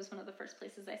 it was one of the first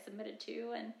places I submitted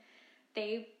to, and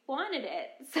they wanted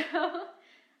it. So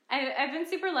I've been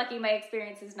super lucky. My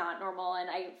experience is not normal, and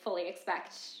I fully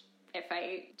expect if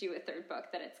I do a third book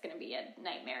that it's going to be a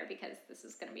nightmare because this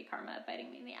is going to be karma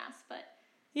biting me in the ass. But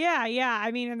yeah.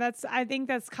 I mean, and I think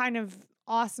that's kind of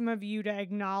awesome of you to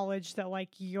acknowledge that like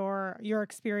your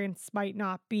experience might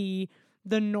not be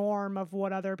the norm of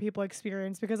what other people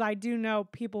experience, because I do know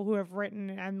people who have written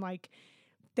and like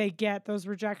they get those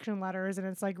rejection letters and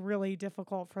it's like really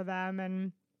difficult for them.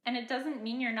 And it doesn't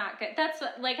mean you're not good. That's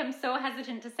what, like, I'm so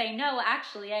hesitant to say, no,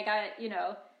 actually I got,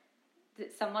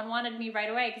 someone wanted me right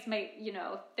away because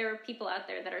there are people out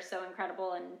there that are so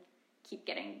incredible and keep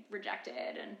getting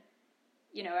rejected, and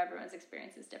everyone's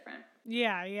experience is different.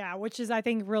 Yeah, which is, I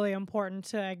think, really important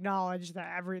to acknowledge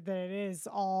that it is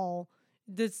all.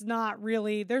 That's not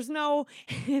really, there's no,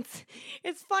 it's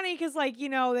funny because like,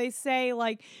 they say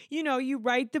like, you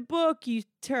write the book, you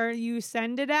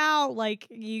send it out, like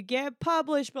you get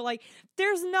published, but like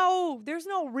there's no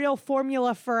real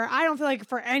formula for, I don't feel like,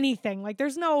 for anything. Like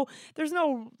there's no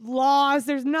laws,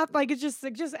 there's nothing, like it's just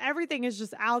everything is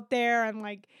just out there and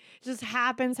like just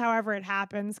happens however it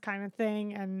happens kind of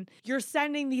thing. And you're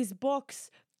sending these books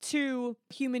to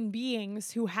human beings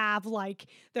who have like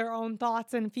their own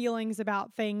thoughts and feelings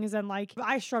about things. And like,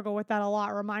 I struggle with that a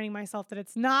lot, reminding myself that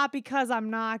it's not because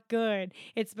I'm not good.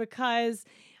 It's because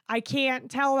I can't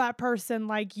tell that person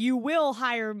like, you will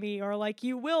hire me or like,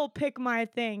 you will pick my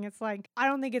thing. It's like, I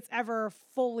don't think it's ever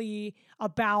fully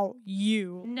about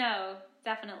you. No,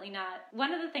 definitely not.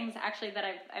 One of the things actually that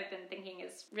I've been thinking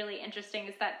is really interesting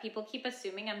is that people keep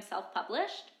assuming I'm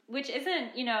self-published, which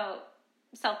isn't,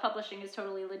 self-publishing is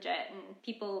totally legit and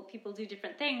people do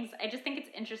different things. I just think it's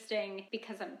interesting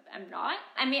because I'm not.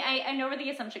 I mean, I know where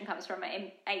the assumption comes from.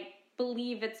 I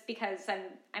believe it's because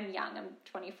I'm young, I'm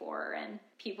 24, and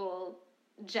people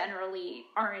generally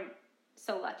aren't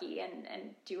so lucky and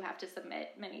do have to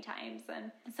submit many times.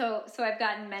 And so I've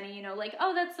gotten many, like,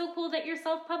 oh, that's so cool that you're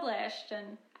self-published,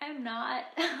 and I'm not.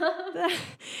 I don't know.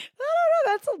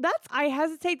 That's. I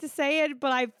hesitate to say it,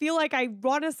 but I feel like I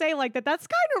want to say like that's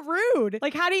kind of rude.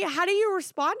 Like, how do you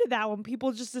respond to that when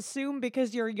people just assume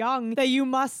because you're young that you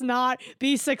must not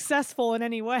be successful in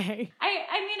any way?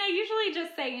 I mean, I usually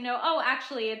just say, oh,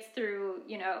 actually, it's through,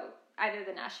 either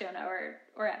the Nashona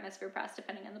or Atmosphere Press,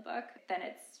 depending on the book. Then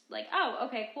it's like, oh,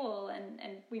 okay, cool, and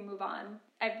we move on.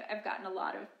 I've gotten a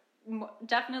lot of,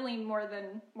 definitely more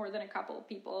than a couple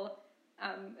people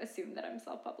assume that I'm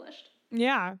self-published.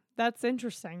 Yeah, that's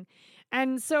interesting.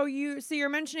 And so you're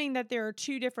mentioning that there are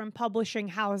two different publishing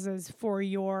houses for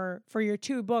your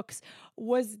two books.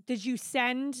 Did you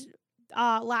send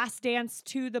Last Dance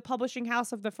to the publishing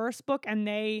house of the first book and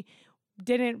they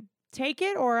didn't take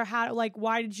it, or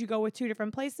why did you go with two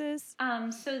different places?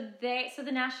 So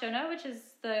the Nashona, which is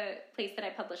the place that I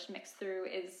published Mixed through,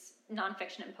 is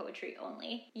nonfiction and poetry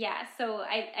only. Yeah, so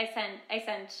I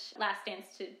sent Last Dance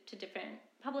to different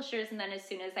publishers, and then as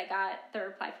soon as I got the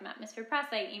reply from Atmosphere Press,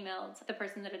 I emailed the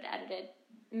person that had edited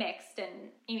Mixed and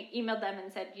emailed them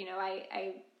and said,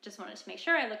 I just wanted to make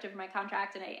sure. I looked over my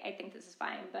contract and I think this is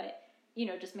fine, but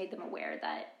just made them aware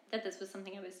that this was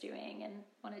something I was doing and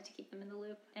wanted to keep them in the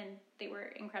loop, and they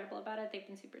were incredible about it. They've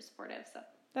been super supportive, so.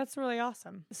 That's really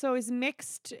awesome. So is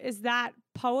that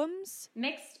poems?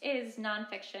 Mixed is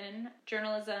nonfiction,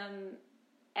 journalism,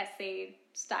 essay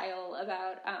style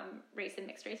about race and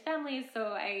mixed race families.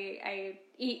 So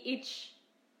each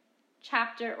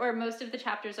chapter, or most of the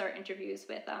chapters, are interviews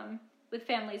with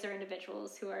families or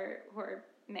individuals who are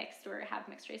mixed or have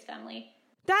mixed race family.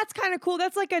 That's kind of cool.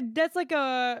 That's like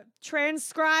a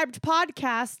transcribed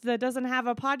podcast that doesn't have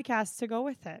a podcast to go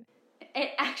with it.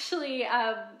 It actually,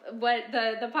 what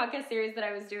the podcast series that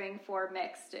I was doing for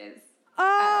Mixed is.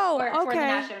 Oh, okay. For the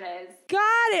Nashona is.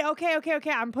 Got it.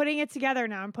 Okay. I'm putting it together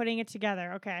now.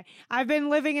 Okay. I've been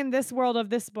living in this world of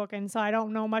this book, and so I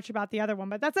don't know much about the other one,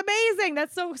 but that's amazing.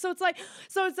 That's so it's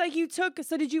like you took,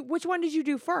 which one did you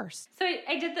do first? So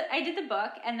I did the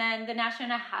book, and then the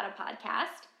Nashona had a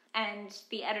podcast, and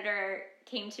the editor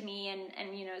came to me and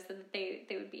said that they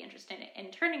would be interested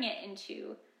in turning it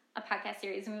into a podcast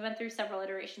series, and we went through several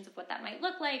iterations of what that might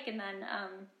look like, and then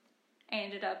I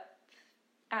ended up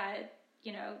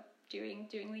doing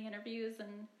the interviews, and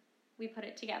we put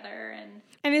it together.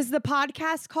 And is the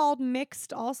podcast called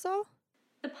Mixed also?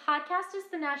 The podcast is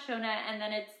the Nashona, and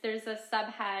then there's a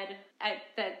subhead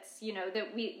that's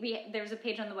there's a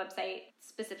page on the website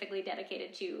specifically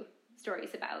dedicated to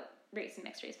stories about race and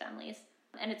mixed race families,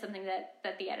 and it's something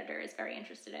that the editor is very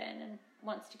interested in and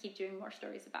wants to keep doing more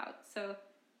stories about. So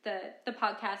the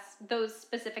podcast, those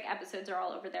specific episodes are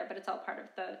all over there, but it's all part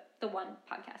of the one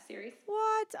podcast series.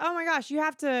 What? Oh my gosh, you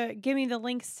have to give me the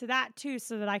links to that too,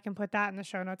 so that I can put that in the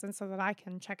show notes and so that I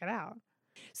can check it out.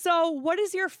 So what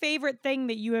is your favorite thing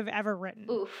that you have ever written?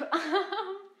 Oof.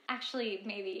 Actually,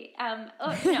 maybe. Oh,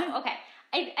 no, okay.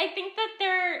 I think that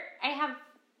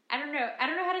I don't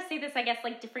know how to say this, I guess,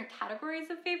 like different categories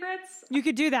of favorites. You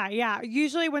could do that, yeah.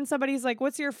 Usually when somebody's like,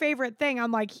 what's your favorite thing?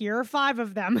 I'm like, here are 5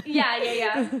 of them.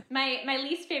 Yeah. My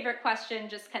least favorite question,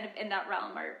 just kind of in that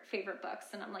realm, are favorite books.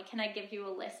 And I'm like, can I give you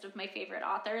a list of my favorite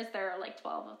authors? There are like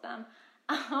 12 of them.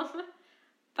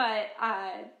 But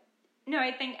no,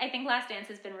 I think Last Dance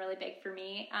has been really big for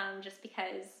me, just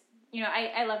because, you know,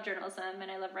 I love journalism and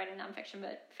I love writing nonfiction,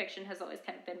 but fiction has always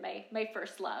kind of been my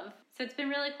first love. So it's been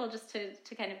really cool just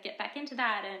to kind of get back into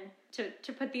that and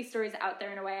to put these stories out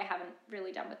there in a way I haven't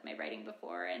really done with my writing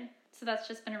before. And so that's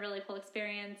just been a really cool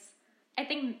experience. I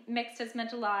think mixed has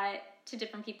meant a lot to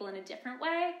different people in a different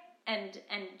way, and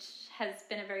has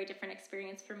been a very different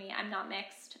experience for me. I'm not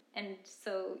mixed. And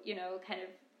so, you know, kind of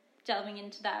delving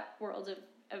into that world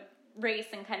of race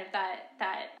and kind of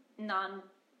that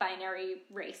non-binary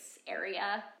race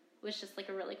area was just like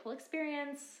a really cool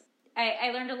experience.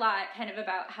 I learned a lot kind of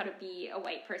about how to be a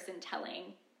white person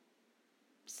telling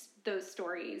those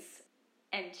stories,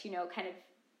 and, you know, kind of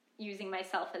using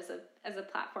myself as a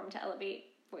platform to elevate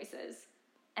voices.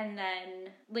 And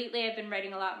then lately I've been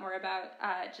writing a lot more about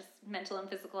just mental and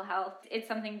physical health. It's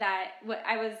something that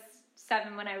I was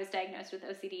 7 when I was diagnosed with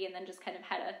OCD, and then just kind of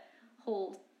had a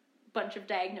whole bunch of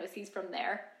diagnoses from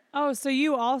there. Oh, so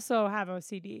you also have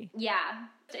OCD? Yeah.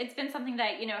 It's been something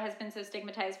that, you know, has been so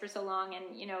stigmatized for so long.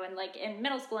 And, you know, and like in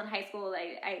middle school and high school,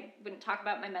 I wouldn't talk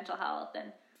about my mental health.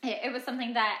 And it was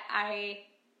something that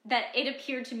it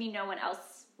appeared to me no one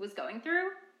else was going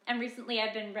through. And recently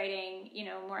I've been writing, you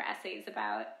know, more essays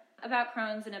about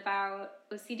Crohn's and about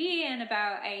OCD and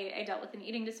about, I dealt with an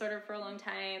eating disorder for a long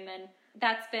time. And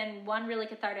that's been, 1, really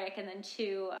cathartic, and then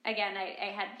 2, again, I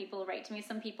had people write to me,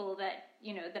 some people that,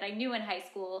 you know, that I knew in high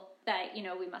school that, you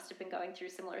know, we must have been going through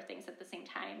similar things at the same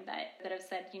time, that have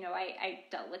said, you know, I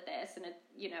dealt with this, and it,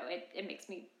 you know, it makes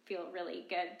me feel really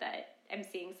good that I'm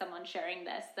seeing someone sharing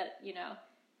this, that, you know,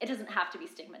 it doesn't have to be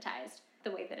stigmatized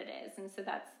the way that it is. And so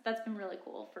that's been really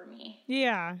cool for me.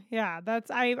 Yeah.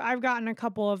 I've gotten a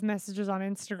couple of messages on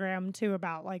Instagram too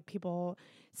about like people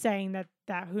saying that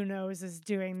Who Knows is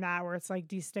doing that, where it's like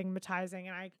destigmatizing.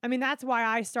 And I mean, that's why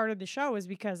I started the show, is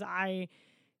because I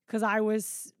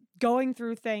was going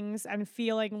through things and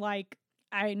feeling like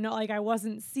I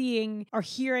wasn't seeing or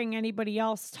hearing anybody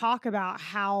else talk about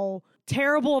how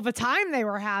terrible of a time they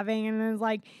were having. And it was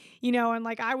like, you know, and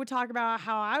like I would talk about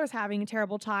how I was having a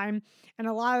terrible time. And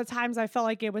a lot of the times I felt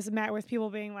like it was met with people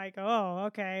being like, oh,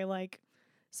 okay, like,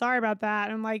 sorry about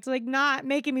that. And like not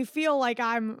making me feel like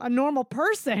I'm a normal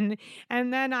person.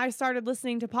 And then I started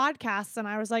listening to podcasts and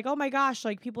I was like, oh my gosh,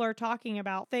 like people are talking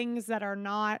about things that are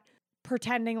not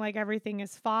pretending like everything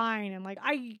is fine. And like,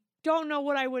 I don't know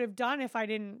what I would have done if I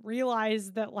didn't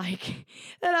realize that like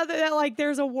that like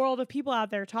there's a world of people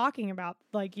out there talking about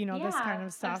like, you know, this kind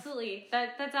of stuff. Absolutely.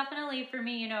 That's definitely for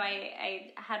me, you know,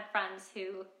 I had friends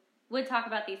who would talk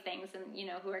about these things and, you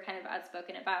know, who are kind of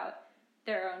outspoken about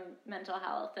their own mental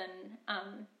health,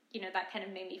 and you know, that kind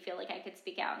of made me feel like I could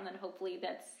speak out, and then hopefully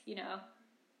that's, you know,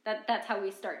 that's how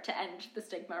we start to end the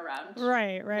stigma around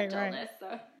mental illness.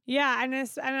 So. Yeah, and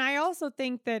I also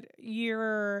think that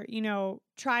you're, you know,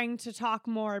 trying to talk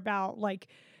more about like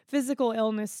physical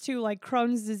illness too, like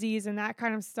Crohn's disease and that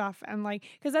kind of stuff, and like,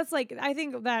 because that's like, I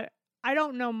think that I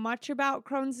don't know much about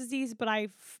Crohn's disease, but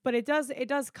it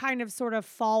does kind of sort of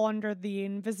fall under the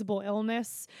invisible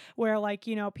illness, where like,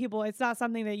 you know, people, it's not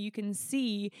something that you can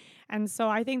see. And so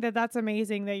I think that that's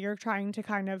amazing that you're trying to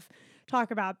kind of talk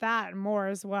about that more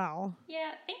as well.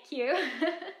 Yeah, thank you.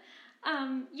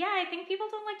 Yeah, I think people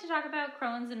don't like to talk about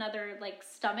Crohn's and other like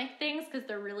stomach things because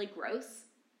they're really gross.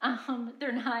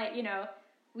 They're not, you know,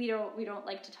 we don't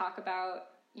like to talk about,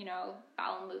 you know,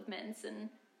 bowel movements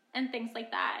and things like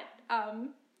that.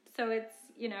 So it's,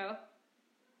 you know,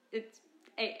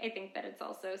 I think that it's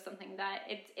also something that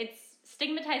it's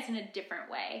stigmatized in a different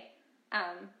way,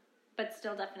 but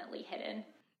still definitely hidden.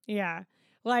 Yeah.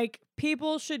 Like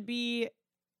people should be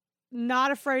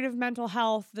not afraid of mental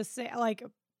health. Like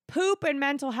poop and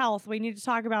mental health, we need to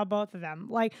talk about both of them.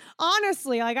 Like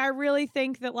honestly, like I really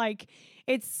think that like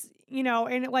it's, you know,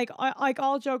 and like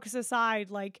all jokes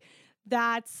aside, like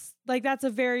that's a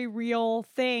very real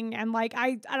thing. And like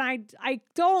I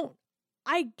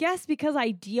guess because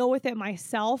I deal with it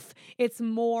myself, it's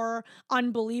more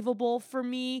unbelievable for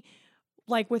me,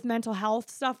 like with mental health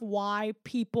stuff, why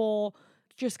people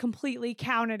just completely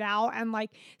counted out. And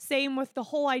like, same with the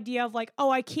whole idea of like, oh,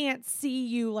 I can't see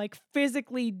you like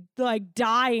physically like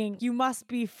dying. You must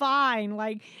be fine.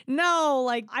 Like, no,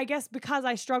 like, I guess because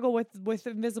I struggle with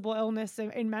invisible illness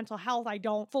in mental health, I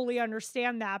don't fully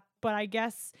understand that. But I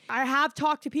guess I have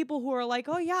talked to people who are like,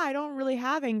 oh yeah, I don't really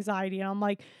have anxiety. And I'm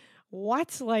like,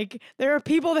 what? Like, there are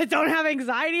people that don't have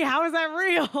anxiety? How is that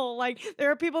real? Like,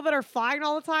 there are people that are fine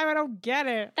all the time? I don't get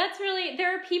it.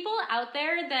 There are people out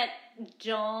there that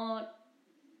don't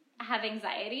have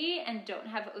anxiety and don't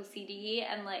have OCD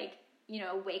and, like, you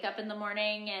know, wake up in the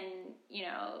morning and, you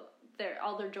know,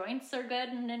 all their joints are good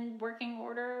and in working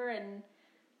order and,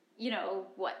 you know,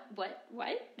 what?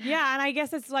 Yeah, and I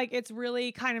guess it's like, it's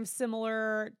really kind of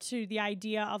similar to the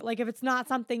idea of like, if it's not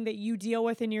something that you deal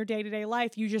with in your day-to-day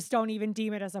life, you just don't even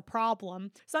deem it as a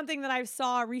problem. Something that I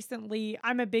saw recently,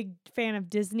 I'm a big fan of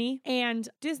Disney, and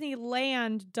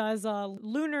Disneyland does a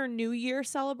Lunar New Year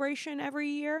celebration every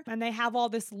year, and they have all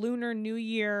this Lunar New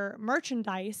Year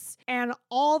merchandise, and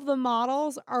all the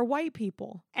models are white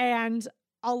people. And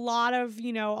a lot of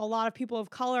people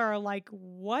of color are like,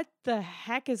 what the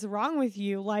heck is wrong with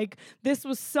you? Like, this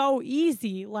was so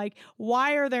easy. Like,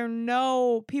 why are there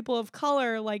no people of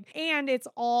color? Like, and it's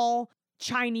all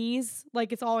Chinese,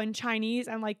 like it's all in Chinese,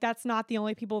 and like that's not the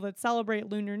only people that celebrate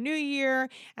Lunar New Year,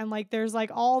 and like there's like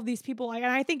all of these people, like,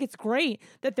 and I think it's great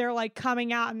that they're like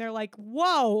coming out and they're like,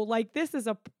 whoa, like this is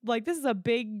a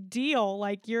big deal.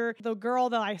 Like, you're the girl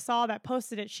that I saw that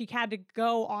posted it, she had to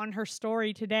go on her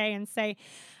story today and say,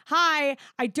 hi,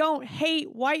 I don't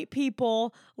hate white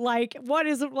people. Like, what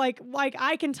is it like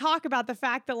I can talk about the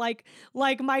fact that like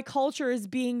my culture is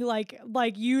being like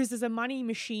used as a money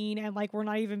machine, and like we're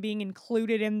not even being included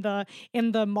in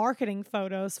the marketing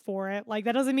photos for it. Like,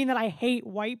 that doesn't mean that I hate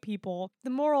white people. The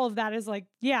moral of that is like,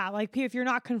 yeah, like if you're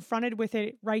not confronted with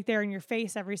it right there in your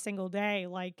face every single day,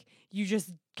 like you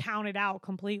just count it out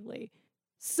completely.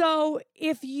 So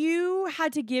if you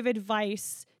had to give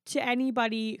advice to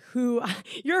anybody who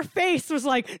your face was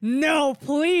like, no,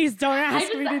 please don't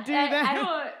ask me to do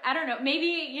that. I don't know.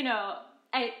 Maybe, you know,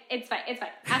 it's fine.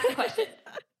 Ask the question.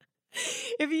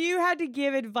 If you had to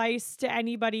give advice to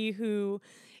anybody who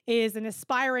is an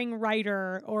aspiring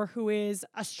writer, or who is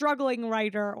a struggling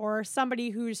writer, or somebody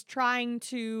who's trying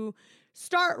to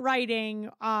start writing,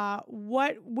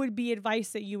 what would be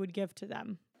advice that you would give to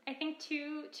them? I think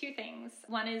two things.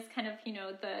 One is kind of, you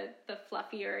know, the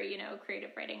fluffier, you know,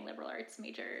 creative writing, liberal arts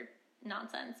major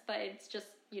nonsense, but it's just,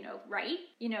 you know, write.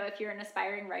 You know, if you're an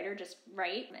aspiring writer, just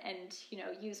write and, you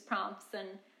know, use prompts and,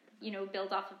 you know,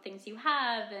 build off of things you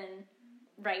have and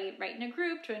write in a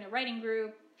group, join a writing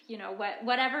group, you know,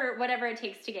 whatever it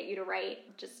takes to get you to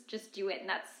write, just do it, and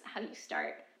that's how you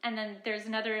start. And then there's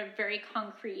another very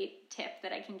concrete tip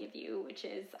that I can give you, which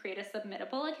is create a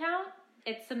Submittable account.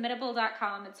 It's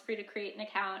submittable.com. It's free to create an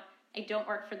account. I don't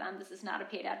work for them. This is not a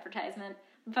paid advertisement.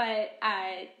 But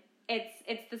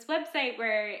it's this website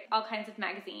where all kinds of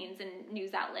magazines and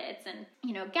news outlets and,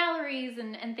 you know, galleries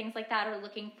and things like that are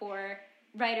looking for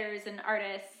writers and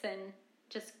artists and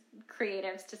just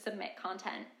creatives to submit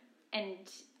content. And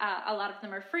a lot of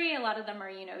them are free. A lot of them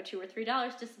are, you know, $2 or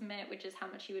 $3 to submit, which is how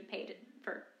much you would pay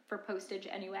for postage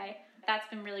anyway. That's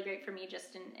been really great for me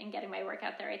just in getting my work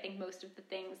out there. I think most of the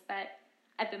things that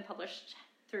I've been published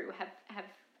through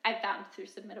I've found through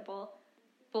Submittable.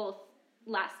 Both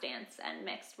Last Dance and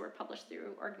Mixed were published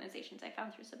through organizations I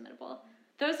found through Submittable.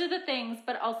 Those are the things,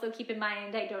 but also keep in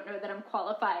mind, I don't know that I'm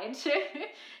qualified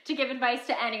to give advice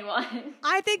to anyone.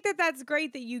 I think that that's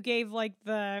great that you gave like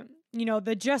the, you know,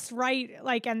 the just right,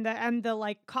 like, and the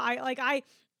like,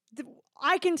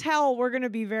 I can tell we're going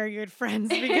to be very good friends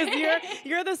because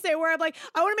you're the same where I'm like,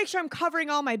 I want to make sure I'm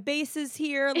covering all my bases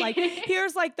here. Like,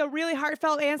 here's like the really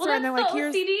heartfelt answer. Well, and then like,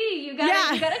 here's OCD. You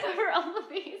gotta cover all the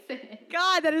bases.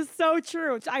 God, that is so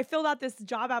true. I filled out this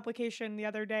job application the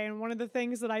other day, and one of the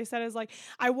things that I said is like,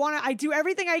 I do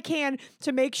everything I can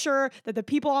to make sure that the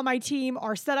people on my team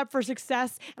are set up for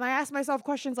success. And I ask myself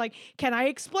questions like, can I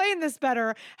explain this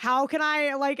better? How can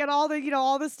I, like, and all the, you know,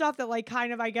 all the stuff that like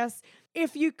kind of, I guess,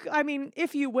 if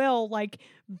you will, like,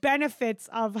 benefits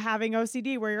of having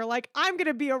OCD, where you're like, I'm going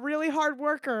to be a really hard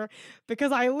worker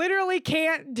because I literally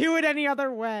can't do it any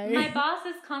other way. My boss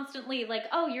is constantly like,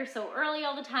 oh, you're so early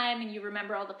all the time and you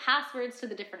remember all the passwords to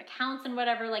the different accounts and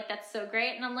whatever. Like, that's so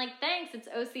great. And I'm like, thanks, it's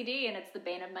OCD and it's the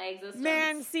bane of my existence.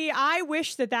 Man, see, I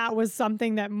wish that was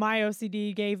something that my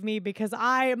OCD gave me, because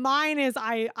I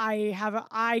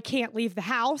can't leave the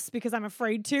house because I'm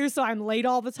afraid to, so I'm late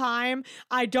all the time.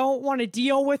 I don't want to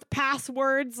deal with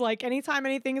passwords. Like, anytime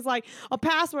anything is like a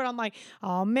password, I'm like,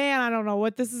 oh man, I don't know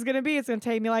what this is going to be. It's going to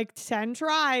take me like 10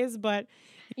 tries, but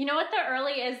You know what the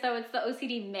early is, though? It's the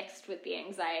OCD mixed with the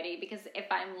anxiety, because if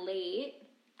I'm late,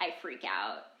 I freak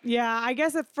out. Yeah, I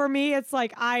guess for me, it's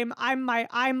like I'm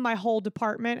my whole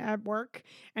department at work,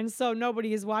 and so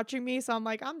nobody is watching me. So I'm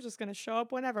like, I'm just gonna show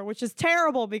up whenever, which is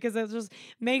terrible because it just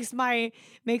makes me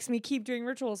keep doing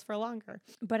rituals for longer.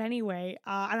 But anyway,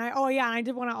 and I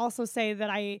did want to also say that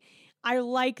I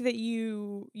like that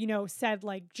you said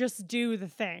like just do the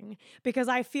thing, because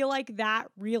I feel like that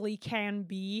really can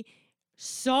be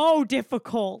so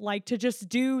difficult, like to just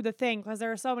do the thing, because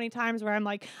there are so many times where I'm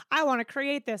like, I want to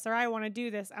create this or I want to do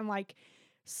this. I'm like,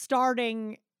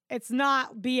 starting, it's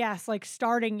not BS, like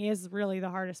starting is really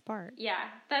the hardest part. Yeah,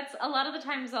 that's a lot of the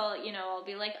times I'll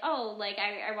be like, oh, like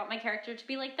I want my character to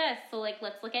be like this, so like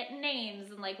let's look at names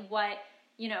and like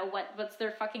what's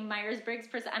their fucking Myers-Briggs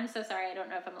person. I'm so sorry, I don't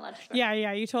know if I'm allowed to swear.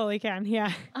 Yeah, you totally can.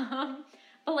 Yeah.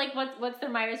 But like what's their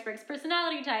Myers-Briggs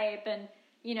personality type, and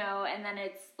and then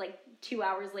it's like 2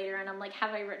 hours later and I'm like, have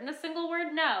I written a single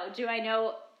word? No. Do I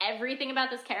know everything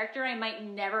about this character I might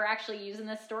never actually use in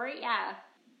this story? Yeah.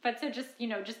 But so just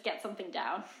get something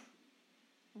down.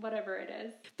 Whatever it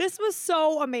is. This was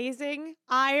so amazing.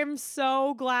 I am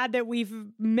so glad that we've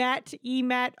met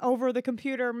over the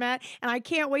computer, and I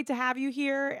can't wait to have you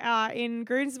here in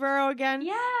Greensboro again.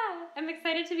 Yeah, I'm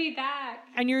excited to be back.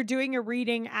 And you're doing a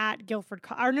reading at Guilford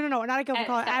College. No, not at Guilford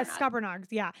College, at Scuppernong.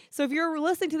 Yeah. So if you're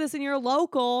listening to this and you're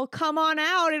local, come on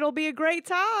out. It'll be a great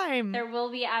time. There will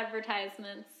be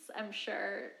advertisements, I'm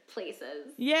sure,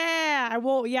 places.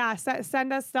 Yeah.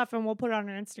 Send us stuff and we'll put it on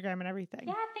our Instagram and everything.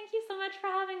 Yeah, thank you so much for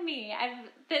having me.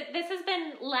 This has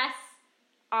been less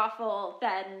awful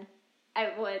than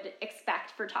I would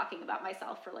expect for talking about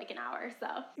myself for like an hour, so.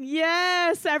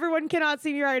 Yes, everyone cannot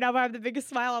see me right now, but I have the biggest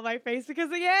smile on my face because,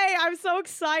 yay, I'm so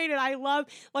excited. I love,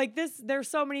 like, this, there's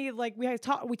so many, like, we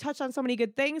touched on so many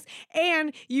good things,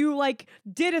 and you, like,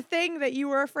 did a thing that you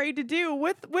were afraid to do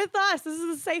with us. This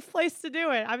is a safe place to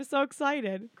do it. I'm so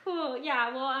excited. Cool,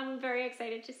 yeah, well, I'm very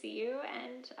excited to see you,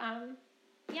 and,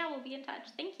 yeah, we'll be in touch.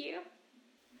 Thank you.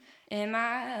 Am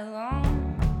I alone?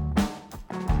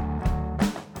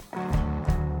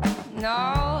 No,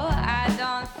 I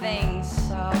don't think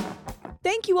so.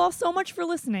 Thank you all so much for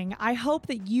listening. I hope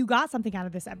that you got something out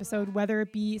of this episode, whether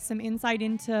it be some insight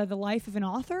into the life of an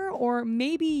author, or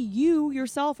maybe you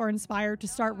yourself are inspired to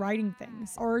start writing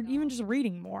things, or even just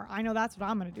reading more. I know that's what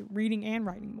I'm going to do, reading and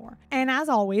writing more. And as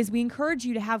always, we encourage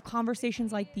you to have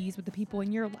conversations like these with the people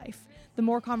in your life. The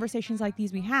more conversations like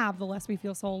these we have, the less we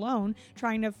feel so alone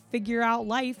trying to figure out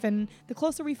life, and the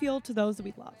closer we feel to those that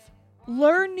we love.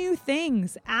 Learn new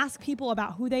things. Ask people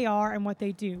about who they are and what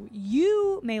they do.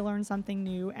 You may learn something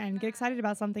new and get excited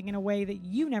about something in a way that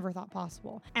you never thought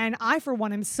possible. And I, for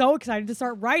one, am so excited to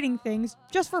start writing things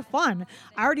just for fun.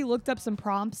 I already looked up some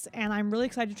prompts and I'm really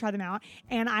excited to try them out.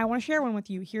 And I want to share one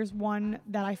with you. Here's one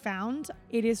that I found.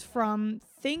 It is from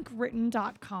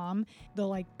thinkwritten.com.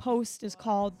 The post is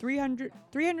called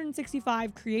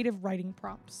 365 Creative Writing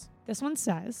Prompts. This one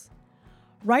says,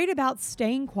 write about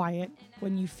staying quiet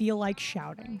when you feel like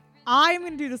shouting. I'm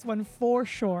going to do this one for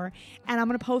sure, and I'm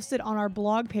going to post it on our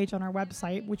blog page on our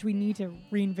website, which we need to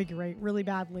reinvigorate really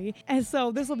badly. And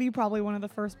so this will be probably one of the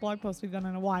first blog posts we've done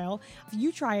in a while. If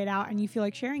you try it out and you feel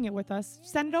like sharing it with us,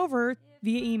 send it over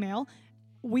via email.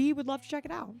 We would love to check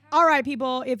it out. All right,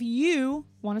 people, if you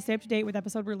want to stay up to date with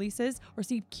episode releases or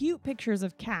see cute pictures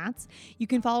of cats, you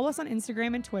can follow us on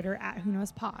Instagram and Twitter at Who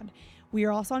Knows Pod. We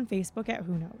are also on Facebook at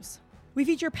Who Knows. We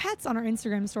feature pets on our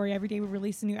Instagram story every day we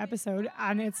release a new episode,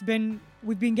 and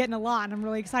we've been getting a lot, and I'm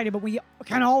really excited, but we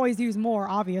can always use more,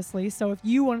 obviously. So if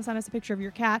you want to send us a picture of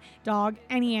your cat, dog,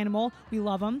 any animal, we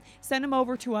love them, send them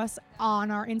over to us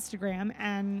on our Instagram,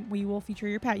 and we will feature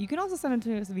your pet. You can also send them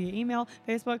to us via email,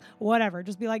 Facebook, whatever.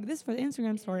 Just be like, this is for the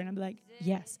Instagram story, and I'll be like,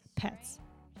 yes, pets.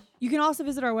 You can also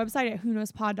visit our website at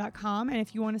whoknowspod.com, and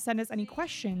if you want to send us any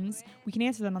questions, we can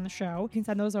answer them on the show. You can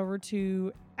send those over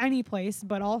to any place,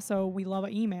 but also we love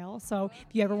an email. So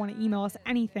if you ever want to email us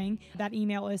anything, that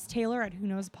email is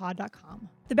taylor@whoknowspod.com.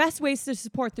 The best ways to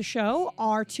support the show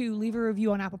are to leave a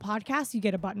review on Apple Podcasts. You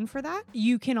get a button for that.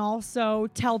 You can also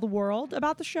tell the world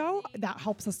about the show. That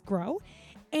helps us grow.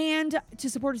 And to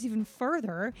support us even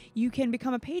further, you can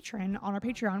become a patron on our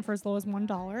Patreon for as low as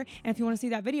 $1. And if you want to see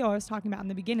that video I was talking about in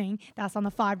the beginning, that's on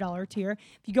the $5 tier.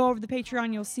 If you go over to the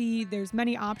Patreon, you'll see there's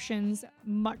many options,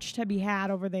 much to be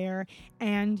had over there,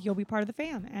 and you'll be part of the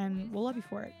fam, and we'll love you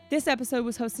for it. This episode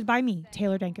was hosted by me,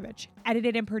 Taylor Dankovich,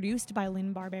 edited and produced by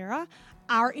Lynn Barbera.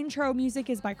 Our intro music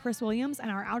is by Chris Williams,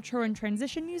 and our outro and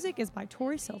transition music is by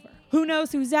Tori Silver. Who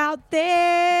knows who's out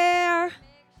there?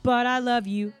 But I love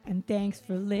you, and thanks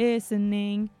for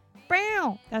listening.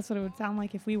 bow. That's what it would sound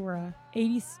like if we were a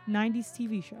 80s, 90s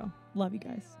TV show. Love you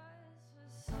guys.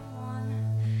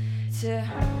 To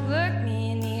look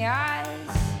me in the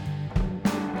eyes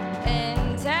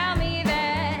and tell me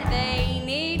that they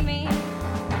need me.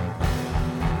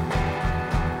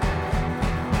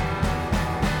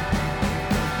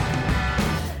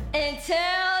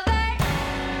 Until they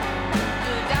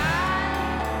die.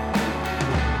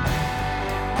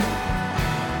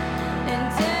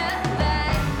 Until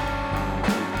they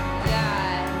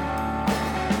die.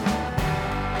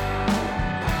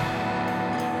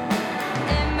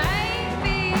 And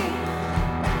maybe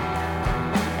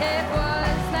it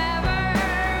was never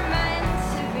meant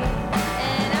to be.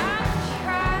 And I'll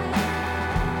try,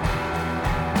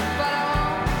 but I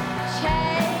won't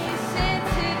chase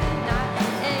into the night.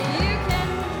 And you can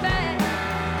bet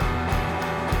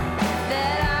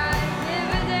that I give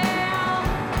a damn,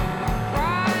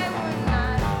 why wouldn't I?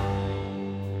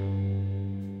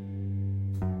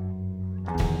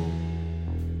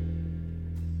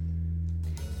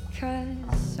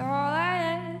 'Cause all I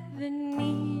ever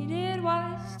needed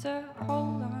was to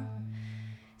hold on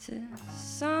to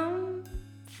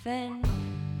something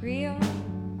real.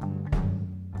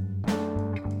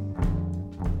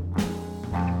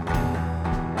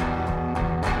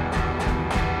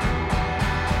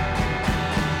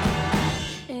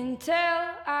 Until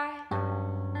I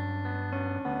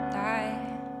die.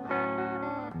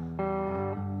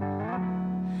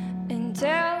 Until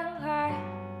I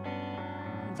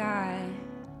die.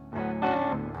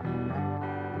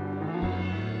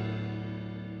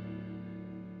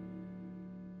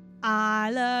 I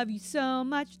love you so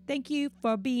much. Thank you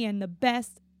for being the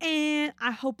best. And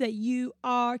I hope that you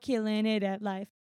are killing it at life.